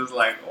life and I'm just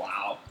like,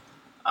 wow,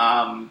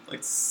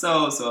 like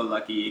so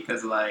lucky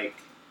because like,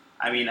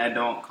 I mean, I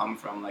don't come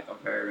from like a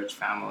very rich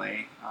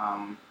family,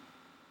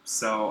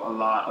 so a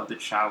lot of the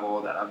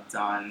travel that I've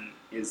done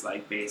is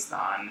like based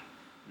on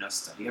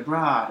study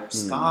abroad or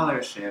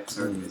scholarships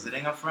or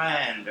visiting a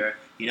friend or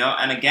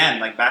and again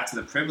like back to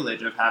the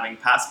privilege of having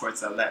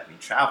passports that let me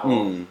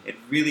travel. It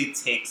really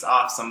takes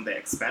off some of the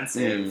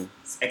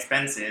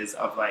expenses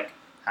of like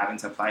having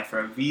to apply for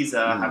a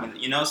visa, having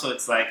so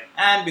it's like,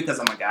 and because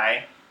I'm a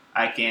guy,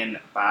 I can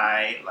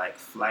buy like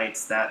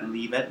flights that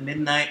leave at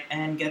midnight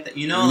and get the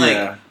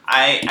like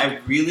I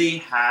really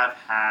have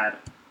had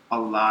a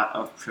lot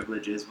of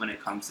privileges when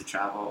it comes to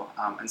travel,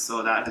 and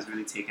so that has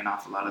really taken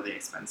off a lot of the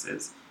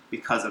expenses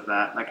because of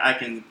that. Like I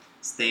can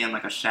stay in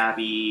like a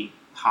shabby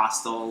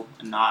hostel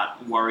and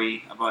not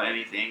worry about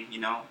anything,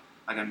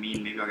 Like I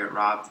mean, maybe I'll get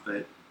robbed,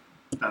 but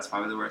that's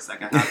probably the worst that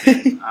could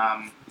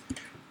happen.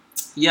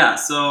 Yeah,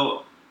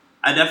 so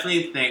I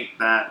definitely think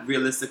that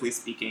realistically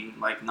speaking,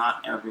 like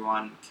not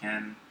everyone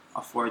can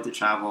afford to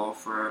travel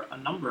for a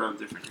number of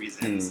different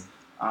reasons,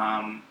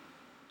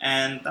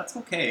 and that's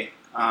okay.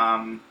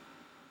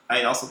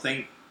 I also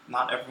think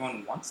not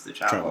everyone wants to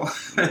travel,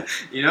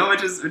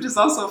 which is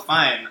also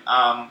fine.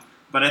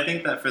 But I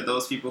think that for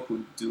those people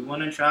who do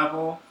want to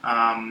travel,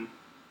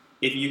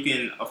 if you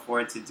can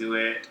afford to do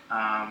it,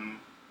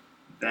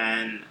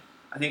 then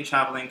I think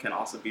traveling can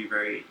also be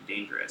very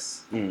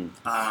dangerous.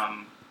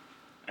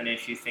 And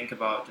if you think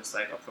about just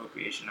like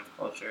appropriation of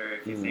culture,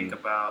 if you think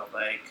about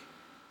like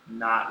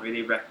not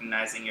really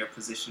recognizing your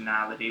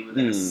positionality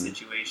within a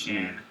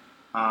situation,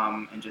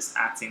 and just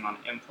acting on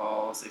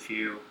impulse, if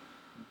you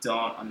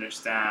don't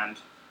understand,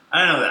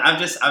 I don't know.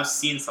 I've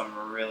seen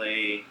some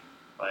really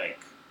like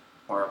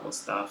horrible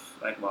stuff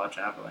like while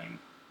traveling.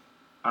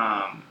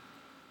 Um,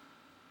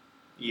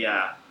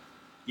 yeah,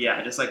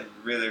 yeah, just like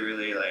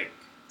really like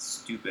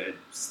stupid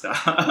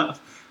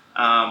stuff.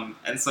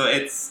 And so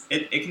it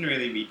can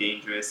really be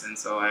dangerous. And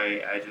so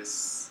I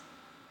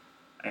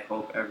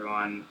hope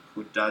everyone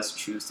who does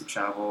choose to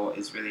travel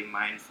is really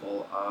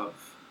mindful of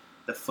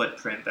the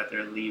footprint that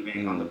they're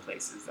leaving on the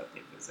places that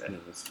they visit.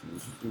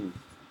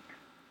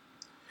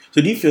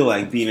 So do you feel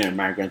like being a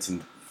migrant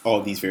in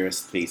all these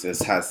various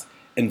places has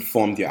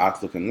informed your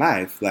outlook in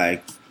life?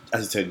 Like,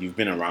 as you said, you've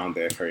been around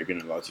the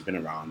Caribbean a lot. You've been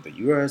around the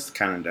US,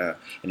 Canada,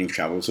 and you've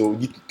traveled. So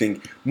you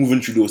think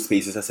moving through those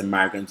spaces as a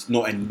migrant,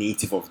 not a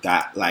native of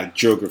that like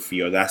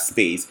geography or that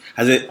space,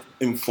 has it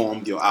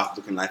informed your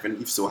outlook in life?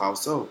 And if so, how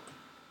so?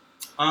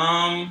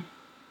 I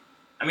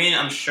mean,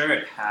 I'm sure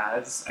it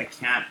has. I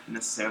can't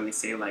necessarily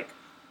say like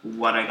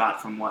what I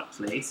got from what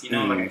place.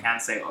 Like I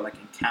can't say, oh, like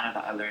in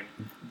Canada I learned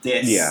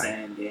this,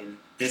 and in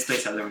this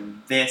place I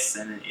learned this,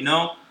 and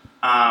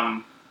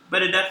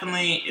but it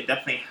definitely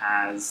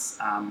has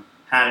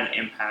had an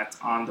impact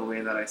on the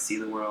way that I see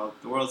the world.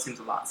 The world seems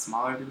a lot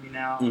smaller to me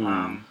now.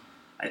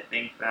 I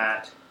think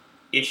that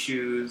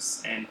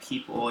issues and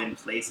people and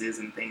places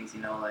and things,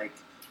 like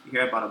you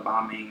hear about a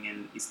bombing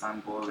in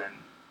Istanbul and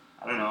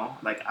I don't know,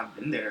 like I've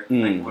been there.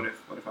 Like what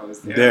if I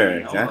was there? There,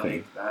 exactly.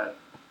 Like that.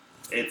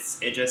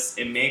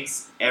 It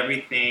makes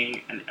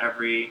everything and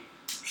every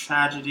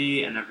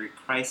tragedy and every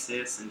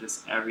crisis and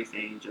just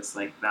everything just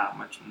like that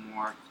much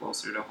more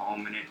closer to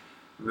home, and it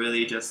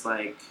really just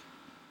like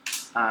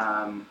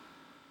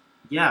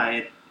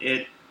yeah,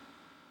 it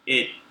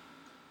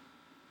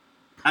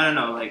I don't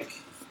know, like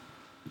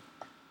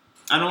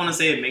I don't want to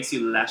say it makes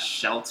you less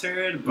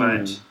sheltered,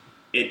 but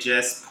it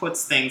just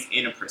puts things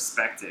in a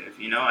perspective.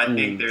 I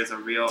think there's a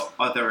real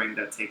othering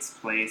that takes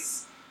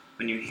place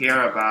when you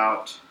hear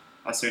about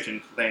a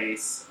certain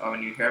place, or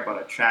when you hear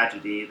about a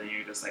tragedy, then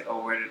you're just like,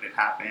 oh, where did it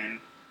happen?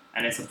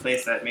 And it's a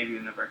place that maybe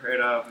you've never heard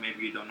of,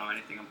 maybe you don't know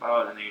anything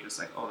about, and then you're just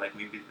like, oh, like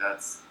maybe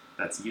that's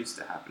used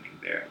to happening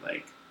there,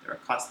 like they're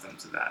accustomed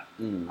to that.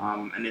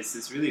 And it's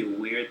this really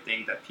weird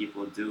thing that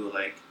people do.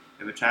 Like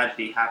if a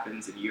tragedy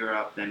happens in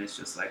Europe, then it's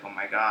just like, oh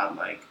my god,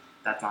 like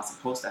that's not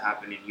supposed to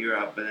happen in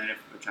Europe. But then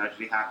if a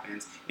tragedy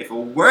happens, if a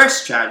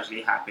worse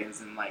tragedy happens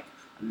in like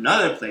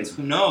another place,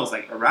 who knows,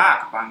 like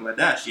Iraq,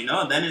 Bangladesh,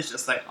 then it's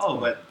just like, oh,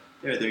 but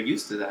they're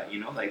used to that,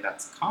 like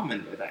that's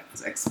common there,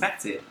 that's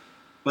expected.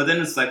 But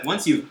then it's like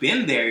once you've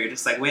been there, you're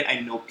just like, wait,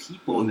 I know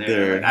people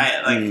there.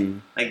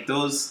 Like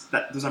those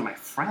are my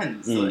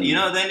friends. So,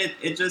 then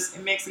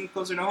it makes things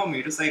closer to home.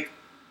 You're just like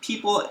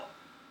people,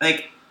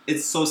 like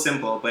it's so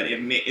simple, but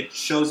it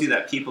shows you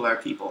that people are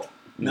people.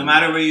 No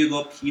matter where you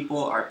go,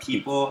 people are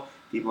people.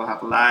 People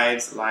have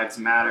lives. Lives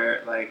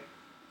matter. Like,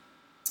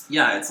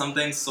 yeah, it's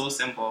something so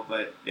simple,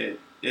 but it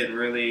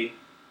really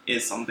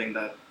is something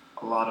that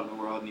a lot of the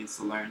world needs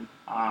to learn.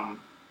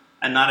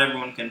 And not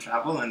everyone can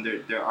travel, and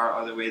there are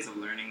other ways of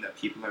learning that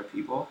people are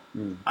people.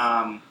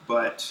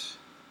 But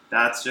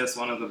that's just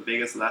one of the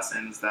biggest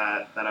lessons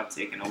that I've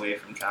taken away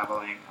from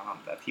traveling,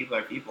 that people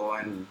are people,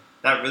 and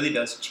that really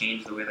does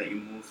change the way that you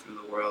move through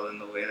the world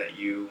and the way that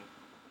you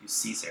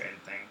see certain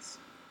things.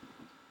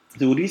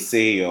 So would you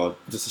say your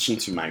decision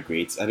to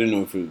migrate, I don't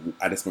know if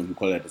at this point we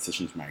call it a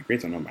decision to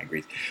migrate or not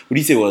migrate, would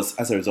you say it was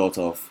as a result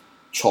of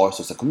choice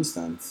or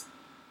circumstance?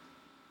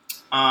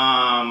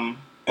 Or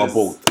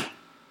both?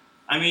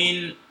 I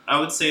mean, I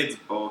would say it's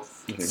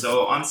both. Okay.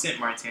 So on St.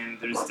 Martin,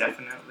 there's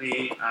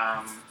definitely...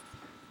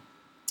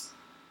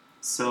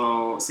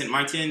 so St.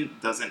 Martin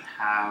doesn't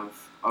have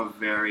a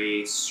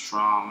very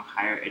strong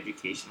higher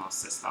educational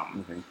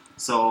system. Okay.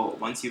 So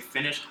once you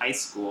finish high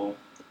school,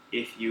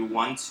 if you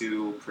want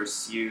to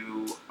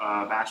pursue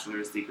a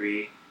bachelor's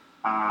degree,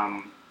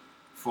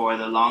 for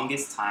the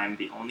longest time,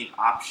 the only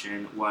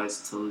option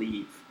was to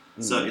leave.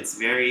 So it's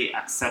very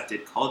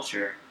accepted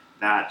culture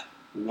that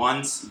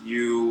once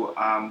you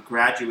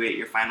graduate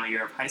your final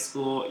year of high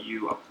school,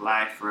 you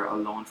apply for a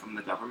loan from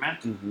the government.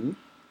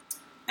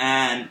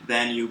 And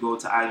then you go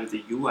to either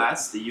the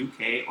US, the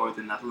UK, or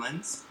the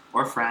Netherlands,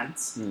 or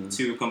France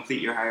to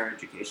complete your higher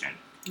education.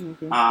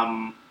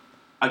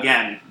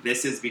 Again,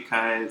 this is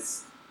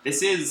because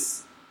this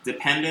is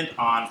dependent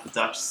on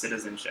Dutch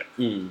citizenship.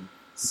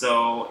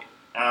 So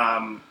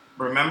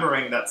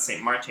remembering that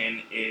St.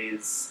 Martin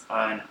is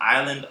an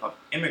island of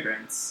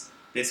immigrants,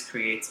 this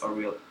creates a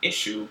real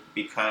issue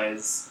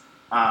because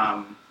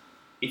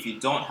if you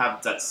don't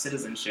have Dutch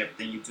citizenship,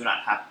 then you do not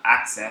have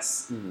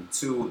access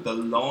to the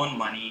loan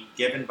money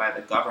given by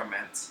the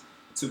government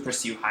to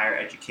pursue higher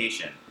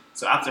education.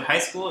 So after high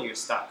school, you're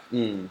stuck,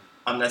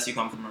 unless you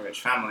come from a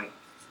rich family,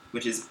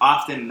 which is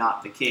often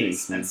not the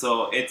case. And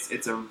so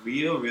it's a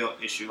real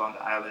issue on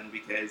the island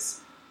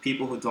because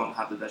people who don't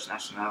have the Dutch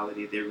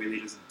nationality, they really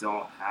just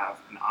don't have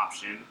an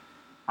option.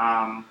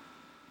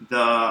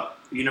 The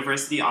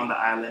university on the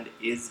island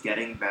is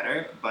getting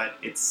better, but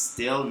it's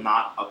still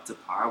not up to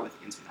par with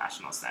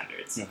international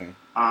standards.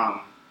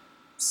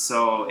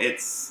 So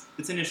it's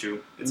an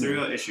issue. It's a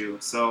real issue.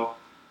 So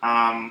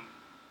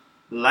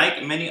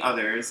like many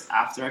others,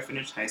 after I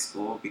finished high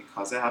school,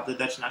 because I have the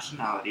Dutch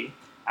nationality,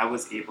 I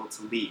was able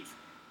to leave.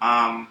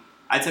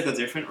 I took a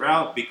different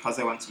route because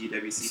I went to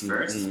UWC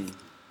first.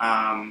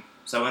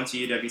 So I went to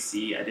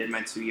UWC, I did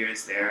my 2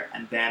 years there,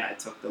 and then I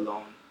took the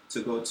loan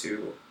to go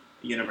to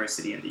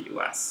university in the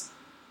US.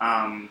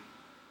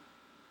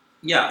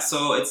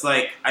 So it's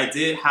like I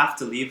did have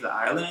to leave the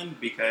island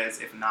because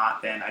if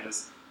not, then I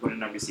just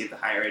wouldn't have received the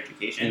higher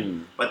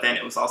education. But then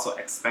it was also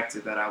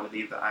expected that I would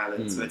leave the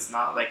island, so it's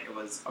not like it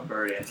was a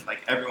burden.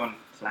 Like everyone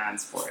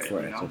plans for it,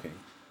 you know? Okay.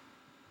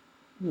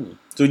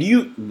 So do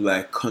you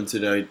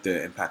consider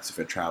the impacts of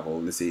your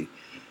travel, let's say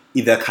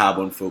either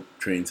carbon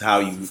footprint, how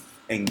you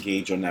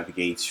engage or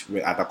navigate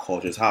with other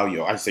cultures, how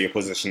your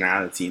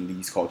positionality in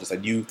these cultures, do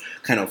you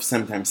kind of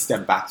sometimes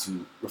step back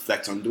to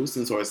reflect on those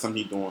things, or is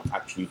something you don't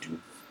actually do?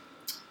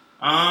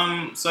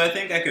 So I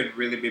think I could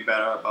really be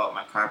better about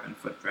my carbon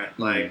footprint.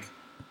 Like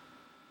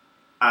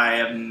I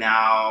have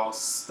now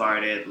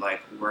started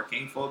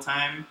working full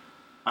time,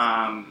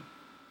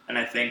 and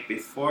I think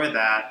before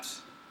that,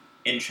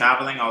 in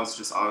traveling, I was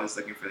just always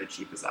looking for the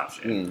cheapest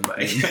option.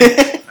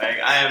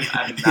 I'm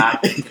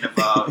not thinking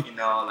about,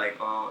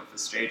 if a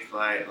straight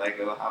flight, it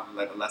will have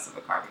a less of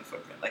a carbon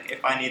footprint.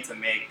 If I need to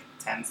make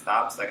 10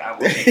 stops, I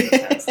will make the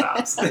 10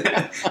 stops.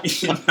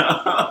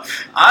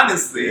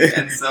 Honestly.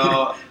 And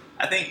so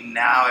I think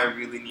now I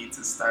really need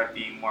to start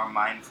being more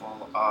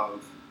mindful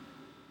of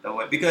the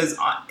way, because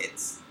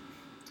it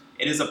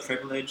is a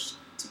privilege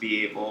to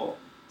be able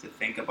to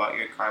think about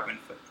your carbon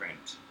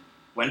footprint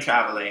when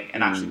traveling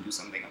and actually do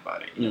something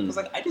about it. Because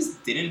I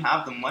just didn't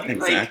have the money.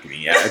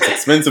 Exactly. It's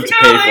expensive to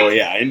pay for.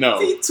 Yeah, I know.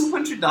 Pay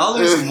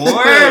 $200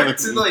 more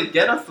to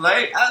get a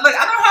flight. I don't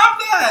have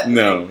that.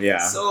 No.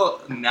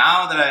 So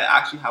now that I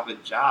actually have a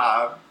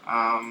job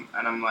and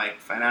I'm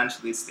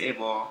financially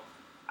stable,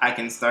 I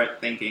can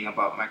start thinking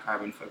about my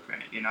carbon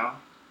footprint.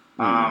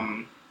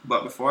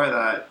 But before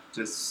that,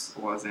 just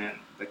wasn't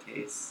the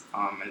case.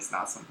 And it's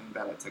not something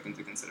that I took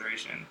into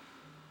consideration.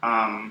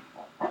 Um,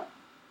 what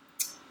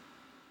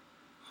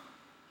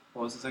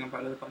was the second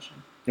part of the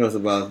question? It was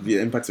about the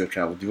impacts of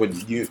travel. What do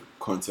you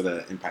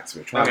consider impacts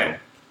of travel? Okay.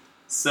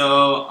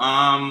 So,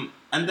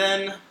 and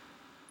then,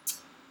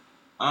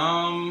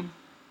 um,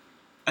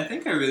 I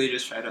think I really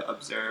just try to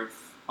observe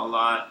a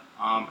lot,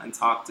 and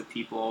talk to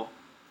people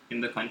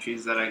in the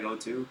countries that I go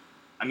to.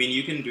 I mean,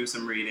 you can do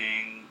some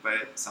reading,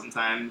 but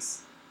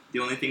sometimes the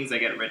only things that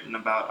get written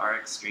about are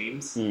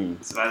extremes. Mm.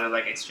 It's either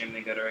like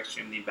extremely good or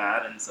extremely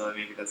bad, and so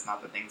maybe that's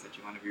not the things that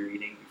you want to be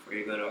reading before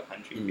you go to a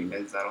country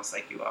because that'll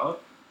psych you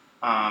out.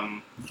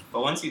 Um,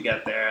 but once you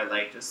get there,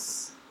 like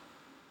just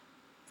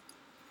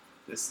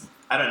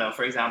I don't know.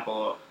 For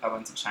example, I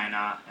went to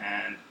China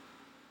and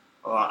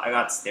I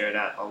got stared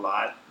at a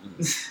lot,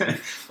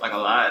 like a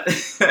lot.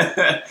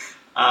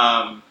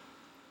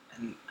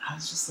 And I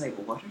was just like,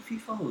 what are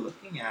people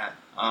looking at?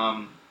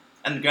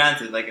 And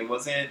granted, like it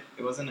wasn't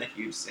a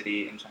huge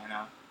city in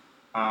China,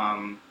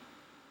 um,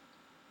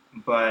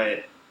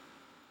 but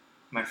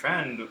my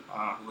friend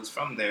who was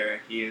from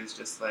there, he is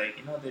just like,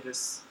 they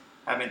just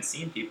haven't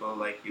seen people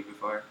like you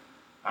before,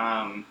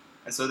 and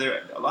so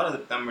there a lot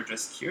of them were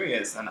just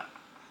curious, and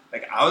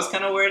like I was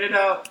kind of weirded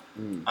out,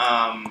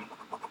 um,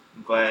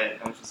 but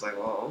I was just like,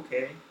 well,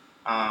 okay.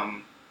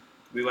 Um,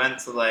 we went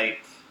to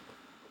like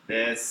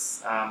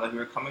this, like we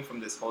were coming from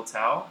this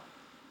hotel,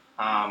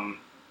 um,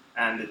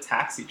 and the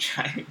taxi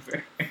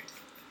driver,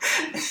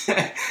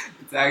 the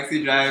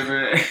taxi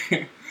driver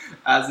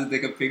asked to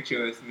take a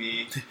picture with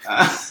me.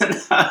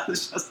 And I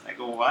was just like,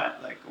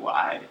 what? Like,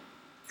 why?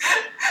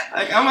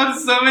 Like, I'm on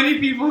so many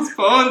people's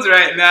phones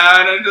right now,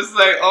 and I'm just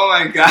like, oh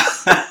my god.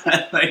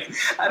 Like,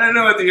 I don't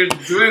know what you're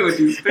doing with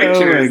these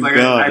pictures. Oh my Like,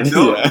 god. I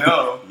don't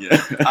know.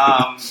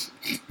 Yeah.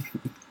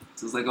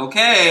 So it's like,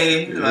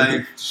 okay,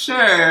 like,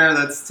 sure,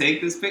 let's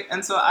take this pic.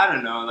 And so I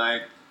don't know,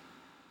 like,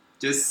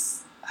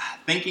 just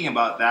thinking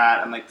about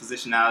that and like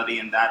positionality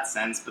in that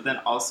sense, but then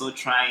also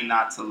trying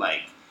not to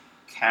like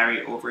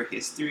carry over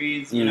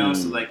histories,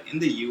 So like in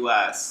the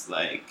U.S.,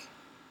 like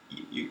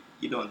you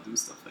don't do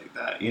stuff like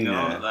that,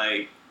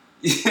 like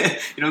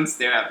you don't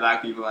stare at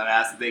black people and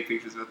ask to take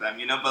pictures with them,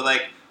 But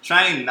like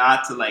trying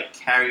not to like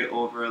carry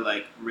over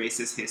like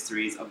racist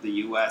histories of the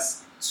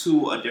U.S.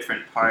 to a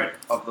different part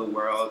of the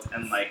world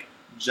and like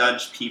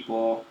judge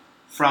people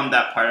from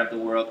that part of the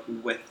world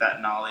with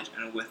that knowledge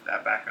and with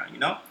that background.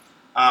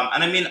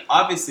 And I mean,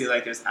 obviously,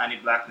 like there's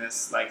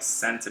anti-blackness like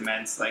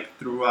sentiments like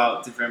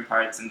throughout different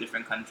parts and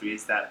different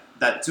countries that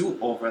do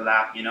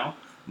overlap,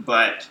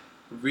 But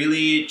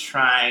really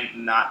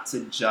trying not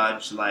to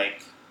judge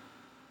like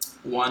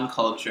one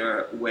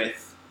culture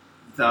with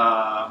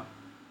the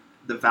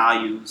the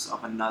values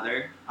of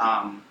another.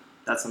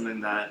 That's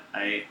something that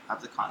I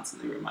have to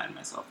constantly remind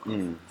myself of.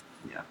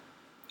 Yeah.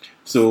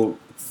 So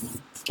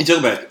you talk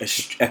about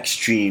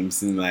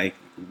extremes and like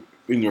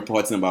when you're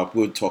reporting about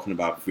people talking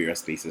about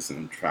various places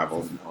and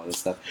travel and all this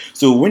stuff.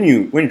 So when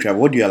you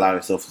travel, what do you allow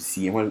yourself to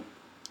see, and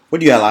what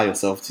do you allow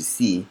yourself to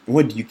see, and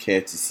what do you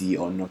care to see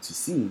or not to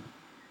see?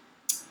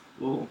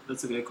 Oh,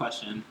 that's a good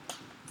question.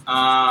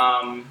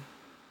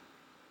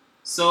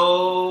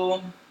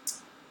 So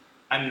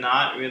I'm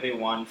not really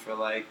one for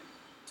like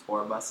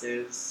tour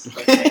buses,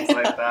 like things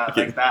like that.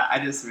 Like that, I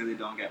just really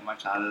don't get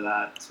much out of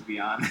that, to be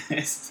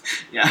honest.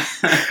 Yeah.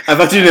 I've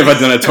actually never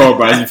done a tour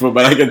bus before,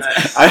 but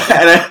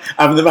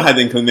I've never had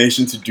the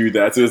inclination to do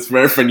that. So it's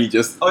very funny.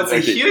 It's a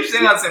huge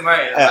thing on St.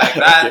 Martin. Like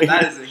that.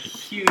 That is a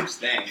huge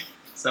thing.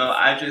 So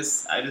I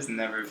just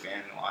never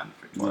been one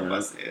for tour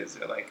buses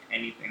or like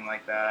anything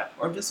like that,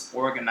 or just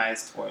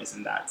organized tours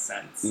in that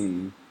sense.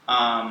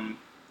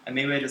 And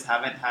maybe I just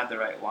haven't had the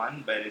right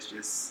one, but it's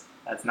just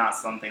that's not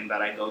something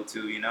that I go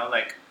to.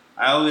 Like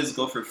I always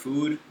go for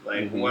food.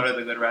 Like what are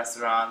the good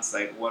restaurants?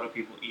 Like what do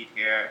people eat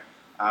here?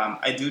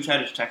 I do try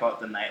to check out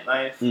the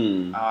nightlife.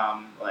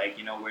 Like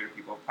where do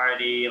people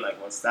party?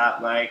 Like what's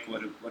that like?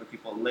 What do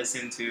people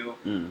listen to?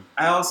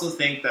 I also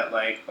think that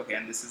like okay,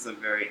 and this is a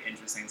very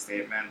interesting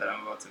statement that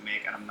I'm about to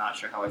make, and I'm not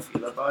sure how I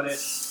feel about it.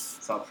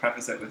 So I'll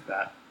preface it with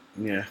that.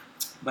 Yeah.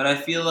 But I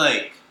feel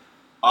like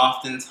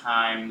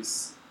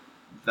oftentimes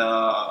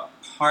the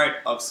part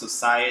of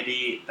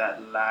society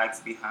that lags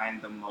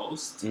behind the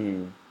most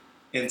in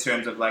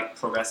terms of like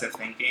progressive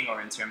thinking or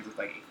in terms of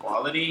like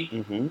equality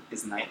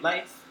is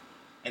nightlife.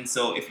 And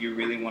so if you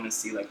really want to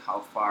see like how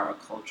far a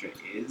culture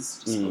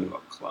is, just go to a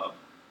club.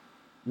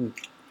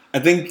 I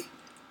think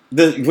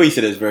what you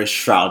said is very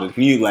shrouded.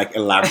 Can you like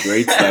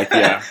elaborate? Like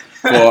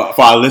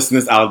for our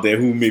listeners out there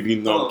who maybe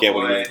not get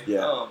what you mean.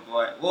 Yeah. Oh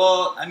boy.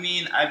 Well, I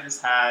mean, I've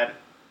just had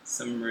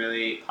some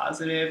really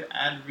positive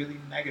and really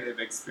negative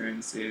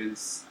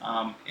experiences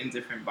in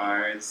different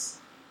bars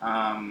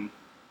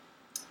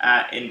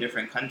in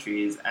different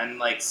countries, and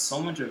like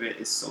so much of it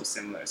is so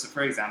similar. So,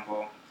 for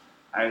example,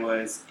 I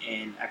was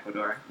in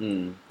Ecuador.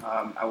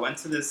 I went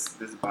to this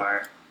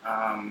bar,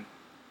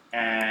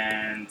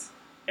 and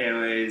it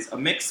was a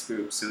mixed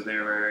group. So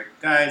there were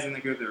guys in the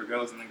group, there were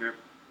girls in the group.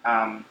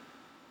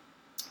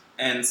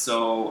 And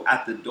so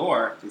at the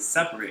door, they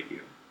separate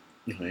you.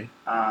 Okay.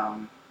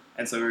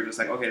 And so we were just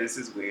like, okay, this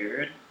is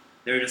weird.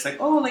 They were just like,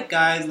 oh, like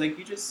guys, like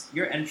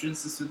your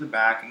entrance is through the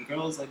back, and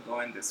girls like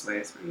going this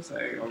way. So we're just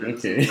like, okay,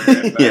 this is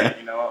weird, but Yeah.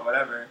 you know what,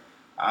 whatever.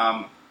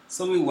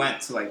 So we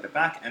went to like the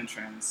back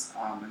entrance,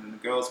 and then the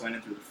girls went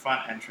in through the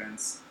front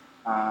entrance.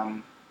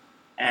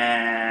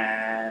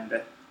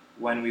 And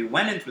when we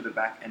went in through the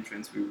back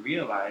entrance, we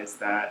realized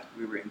that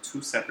we were in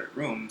two separate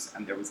rooms,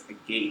 and there was a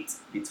gate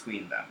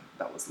between them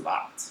that was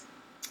locked.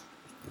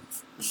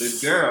 The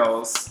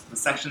girls, the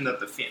section that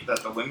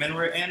the women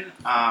were in,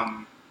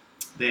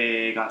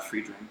 they got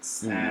free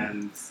drinks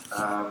and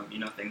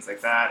things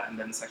like that. And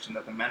then the section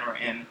that the men were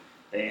in,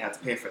 they had to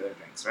pay for their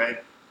drinks,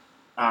 right?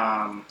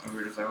 And we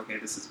were just like, okay,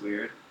 this is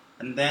weird.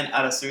 And then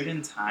at a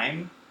certain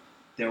time,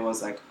 there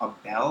was like a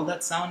bell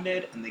that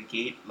sounded, and the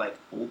gate like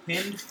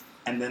opened,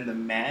 and then the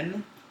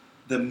men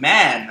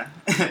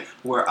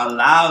were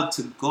allowed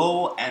to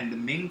go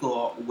and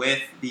mingle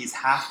with these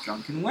half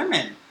drunken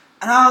women,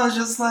 and I was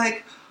just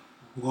like,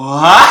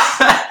 what?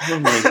 Oh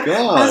my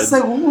god. I was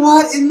like,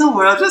 what in the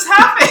world just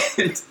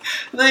happened?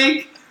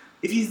 Like,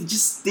 if you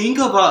just think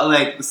about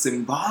like the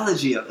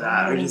symbology of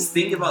that, or just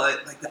think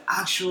about like the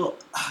actual.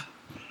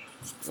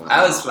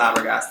 I was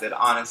flabbergasted,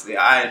 honestly.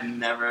 I had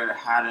never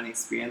had an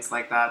experience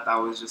like that. That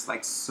was just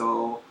like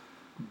so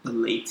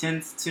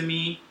blatant to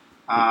me.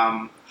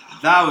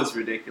 That was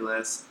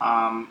ridiculous.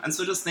 And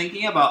so just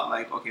thinking about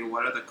like, okay,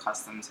 what are the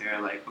customs here?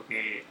 Like,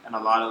 okay, and a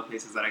lot of the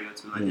places that I go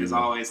to, like, there's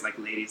always like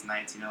ladies'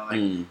 nights.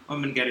 Like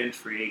women get in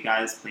free,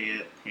 guys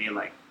pay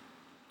like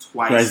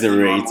twice the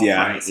rate, normal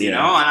price. You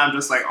know, and I'm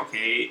just like,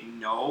 okay,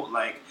 no,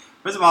 like.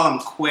 First of all, I'm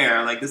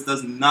queer. Like, this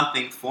does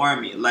nothing for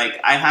me. Like,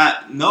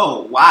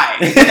 no, why?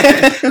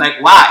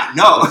 Like, why?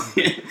 No.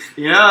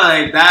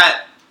 Like,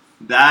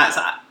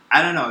 so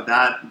I don't know,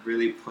 that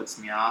really puts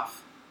me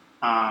off.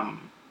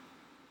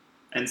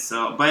 And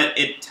so, but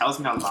it tells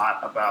me a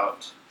lot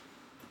about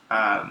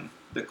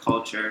the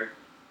culture,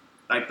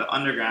 like the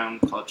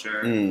underground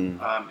culture, in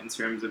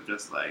terms of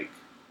just, like,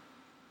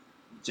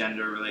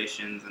 gender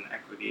relations and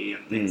equity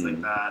and things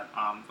like that.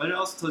 But it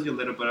also tells you a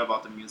little bit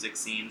about the music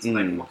scene. So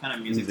like, what kind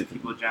of music do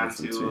people jam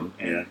to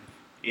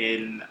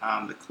in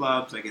the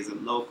clubs? Like, is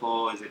it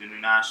local? Is it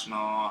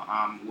international?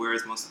 Where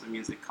is most of the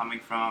music coming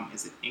from?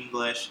 Is it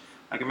English?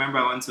 Like, I remember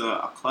I went to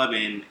a club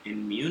in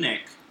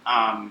Munich,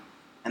 and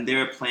they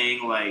were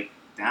playing like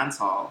dance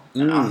hall,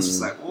 and I was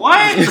just like,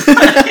 what?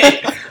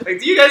 Like,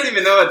 do you guys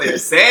even know what they're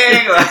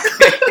saying?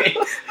 Like,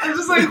 I'm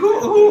just like,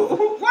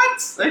 who,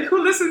 what? Like,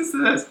 who listens to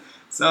this?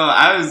 So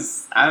I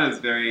was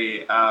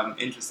very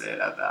interested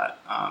at that.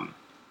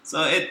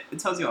 So it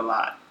tells you a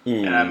lot,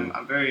 and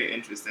I'm very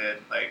interested.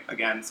 Like,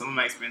 again, some of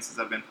my experiences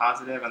have been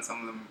positive, and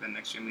some of them have been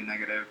extremely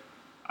negative.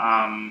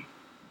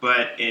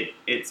 But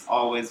it's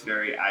always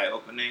very eye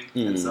opening,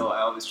 and so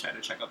I always try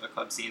to check out the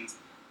club scenes.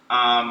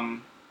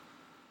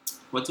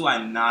 What do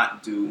I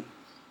not do?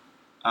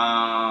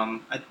 I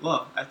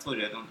told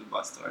you I don't do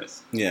bus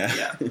tours.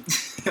 Yeah.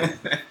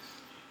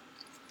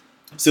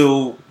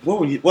 So,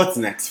 what's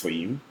next for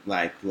you?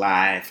 Like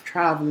life,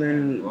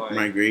 traveling,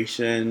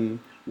 migration,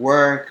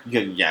 work?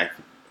 Yeah.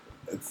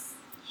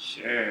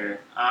 Sure.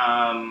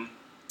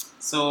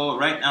 So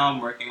right now I'm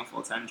working a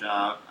full-time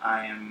job.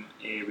 I am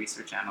a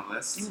research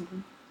analyst.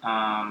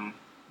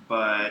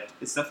 But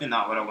it's definitely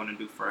not what I want to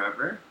do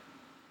forever.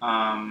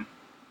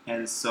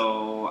 And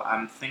so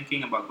I'm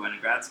thinking about going to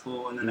grad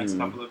school in the next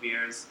couple of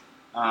years.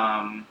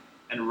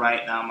 And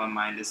right now my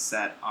mind is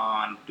set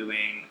on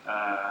doing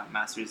a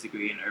master's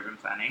degree in urban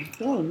planning.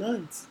 Oh,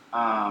 nice.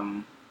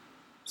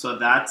 So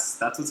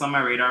that's what's on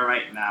my radar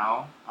right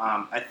now.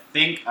 I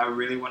think I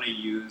really want to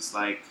use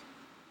like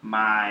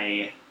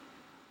my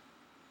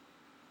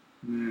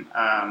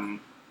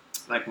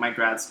my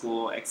grad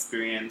school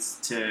experience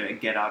to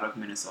get out of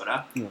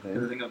Minnesota. Okay.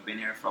 I think I've been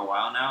here for a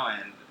while now,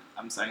 and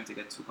I'm starting to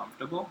get too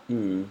comfortable.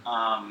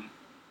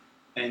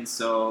 And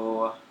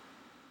so,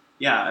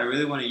 yeah, I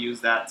really want to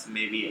use that to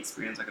maybe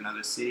experience like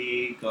another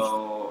city,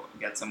 go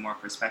get some more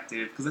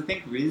perspective. Because I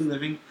think really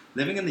living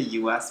in the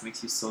U.S.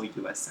 makes you so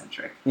U.S.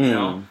 centric. You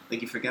know,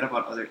 like you forget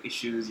about other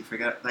issues. You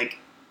forget like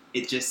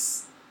it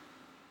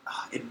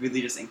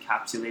really just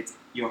encapsulates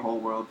your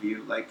whole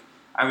worldview. Like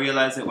I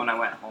realized it when I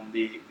went home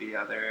the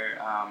other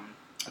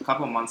a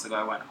couple months ago.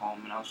 I went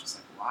home and I was just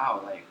like,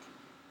 wow, like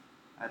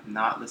I've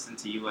not listened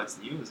to U.S.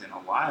 news in a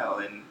while,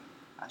 and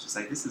I was just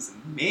like, this is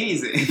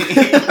amazing.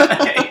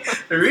 Like,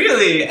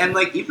 really, and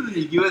like even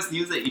the U.S.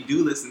 news that you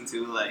do listen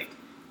to, like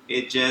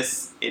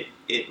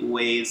it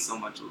weighs so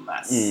much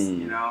less,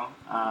 you know.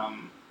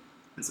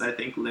 And so I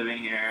think living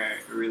here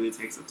really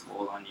takes a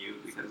toll on you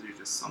because there's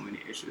just so many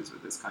issues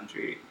with this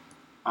country.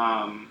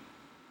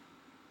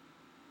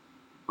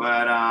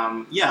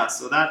 Yeah,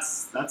 so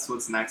that's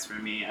what's next for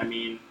me. I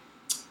mean,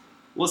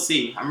 we'll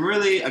see. I'm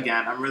really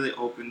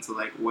open to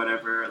like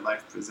whatever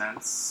life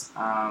presents.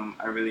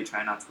 I really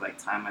try not to like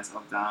tie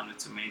myself down with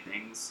too many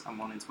things.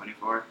 I'm only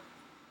 24.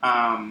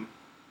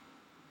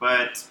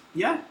 But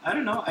yeah, I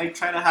don't know. I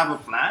try to have a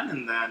plan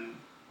and then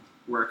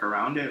work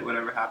around it,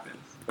 whatever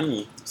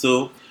happens.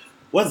 So,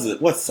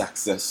 What's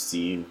success to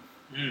you?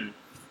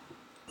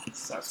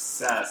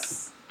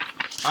 Success.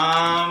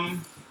 I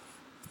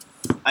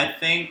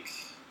think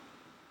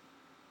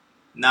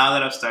now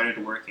that I've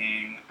started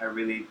working, I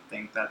really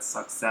think that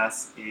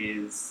success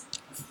is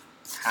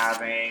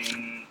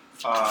having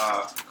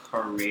a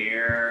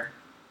career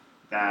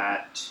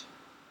that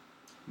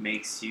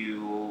makes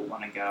you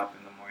want to get up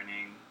in the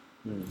morning,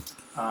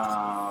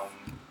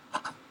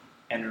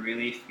 and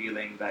really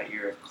feeling that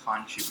you're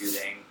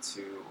contributing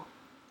to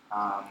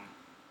um,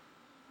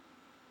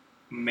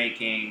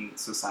 making the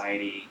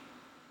society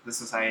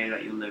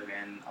that you live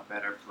in, a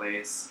better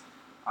place,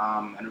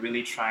 and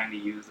really trying to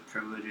use the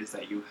privileges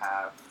that you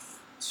have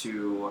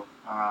to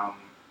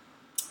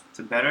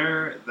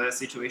better the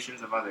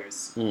situations of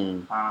others.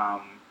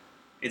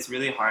 It's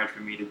really hard for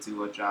me to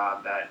do a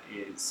job that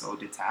is so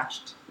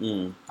detached.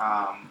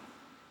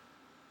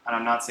 And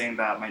I'm not saying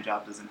that my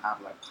job doesn't have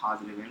like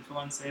positive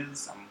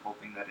influences. I'm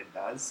hoping that it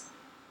does,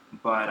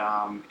 but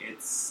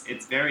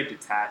it's very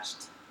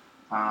detached,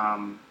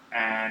 and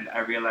I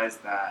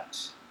realized that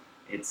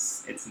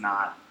it's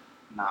not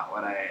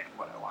what I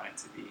want it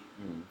to be.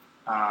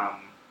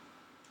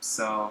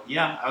 So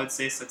yeah, I would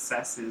say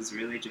success is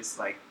really just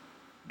like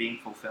being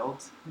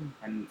fulfilled,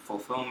 and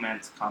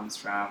fulfillment comes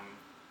from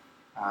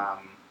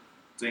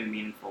doing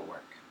meaningful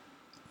work.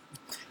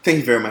 Thank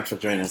you very much for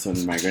joining us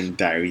on Migrant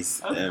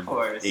Diaries, Of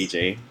course.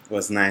 AJ. It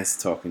was nice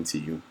talking to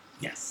you.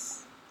 Yes.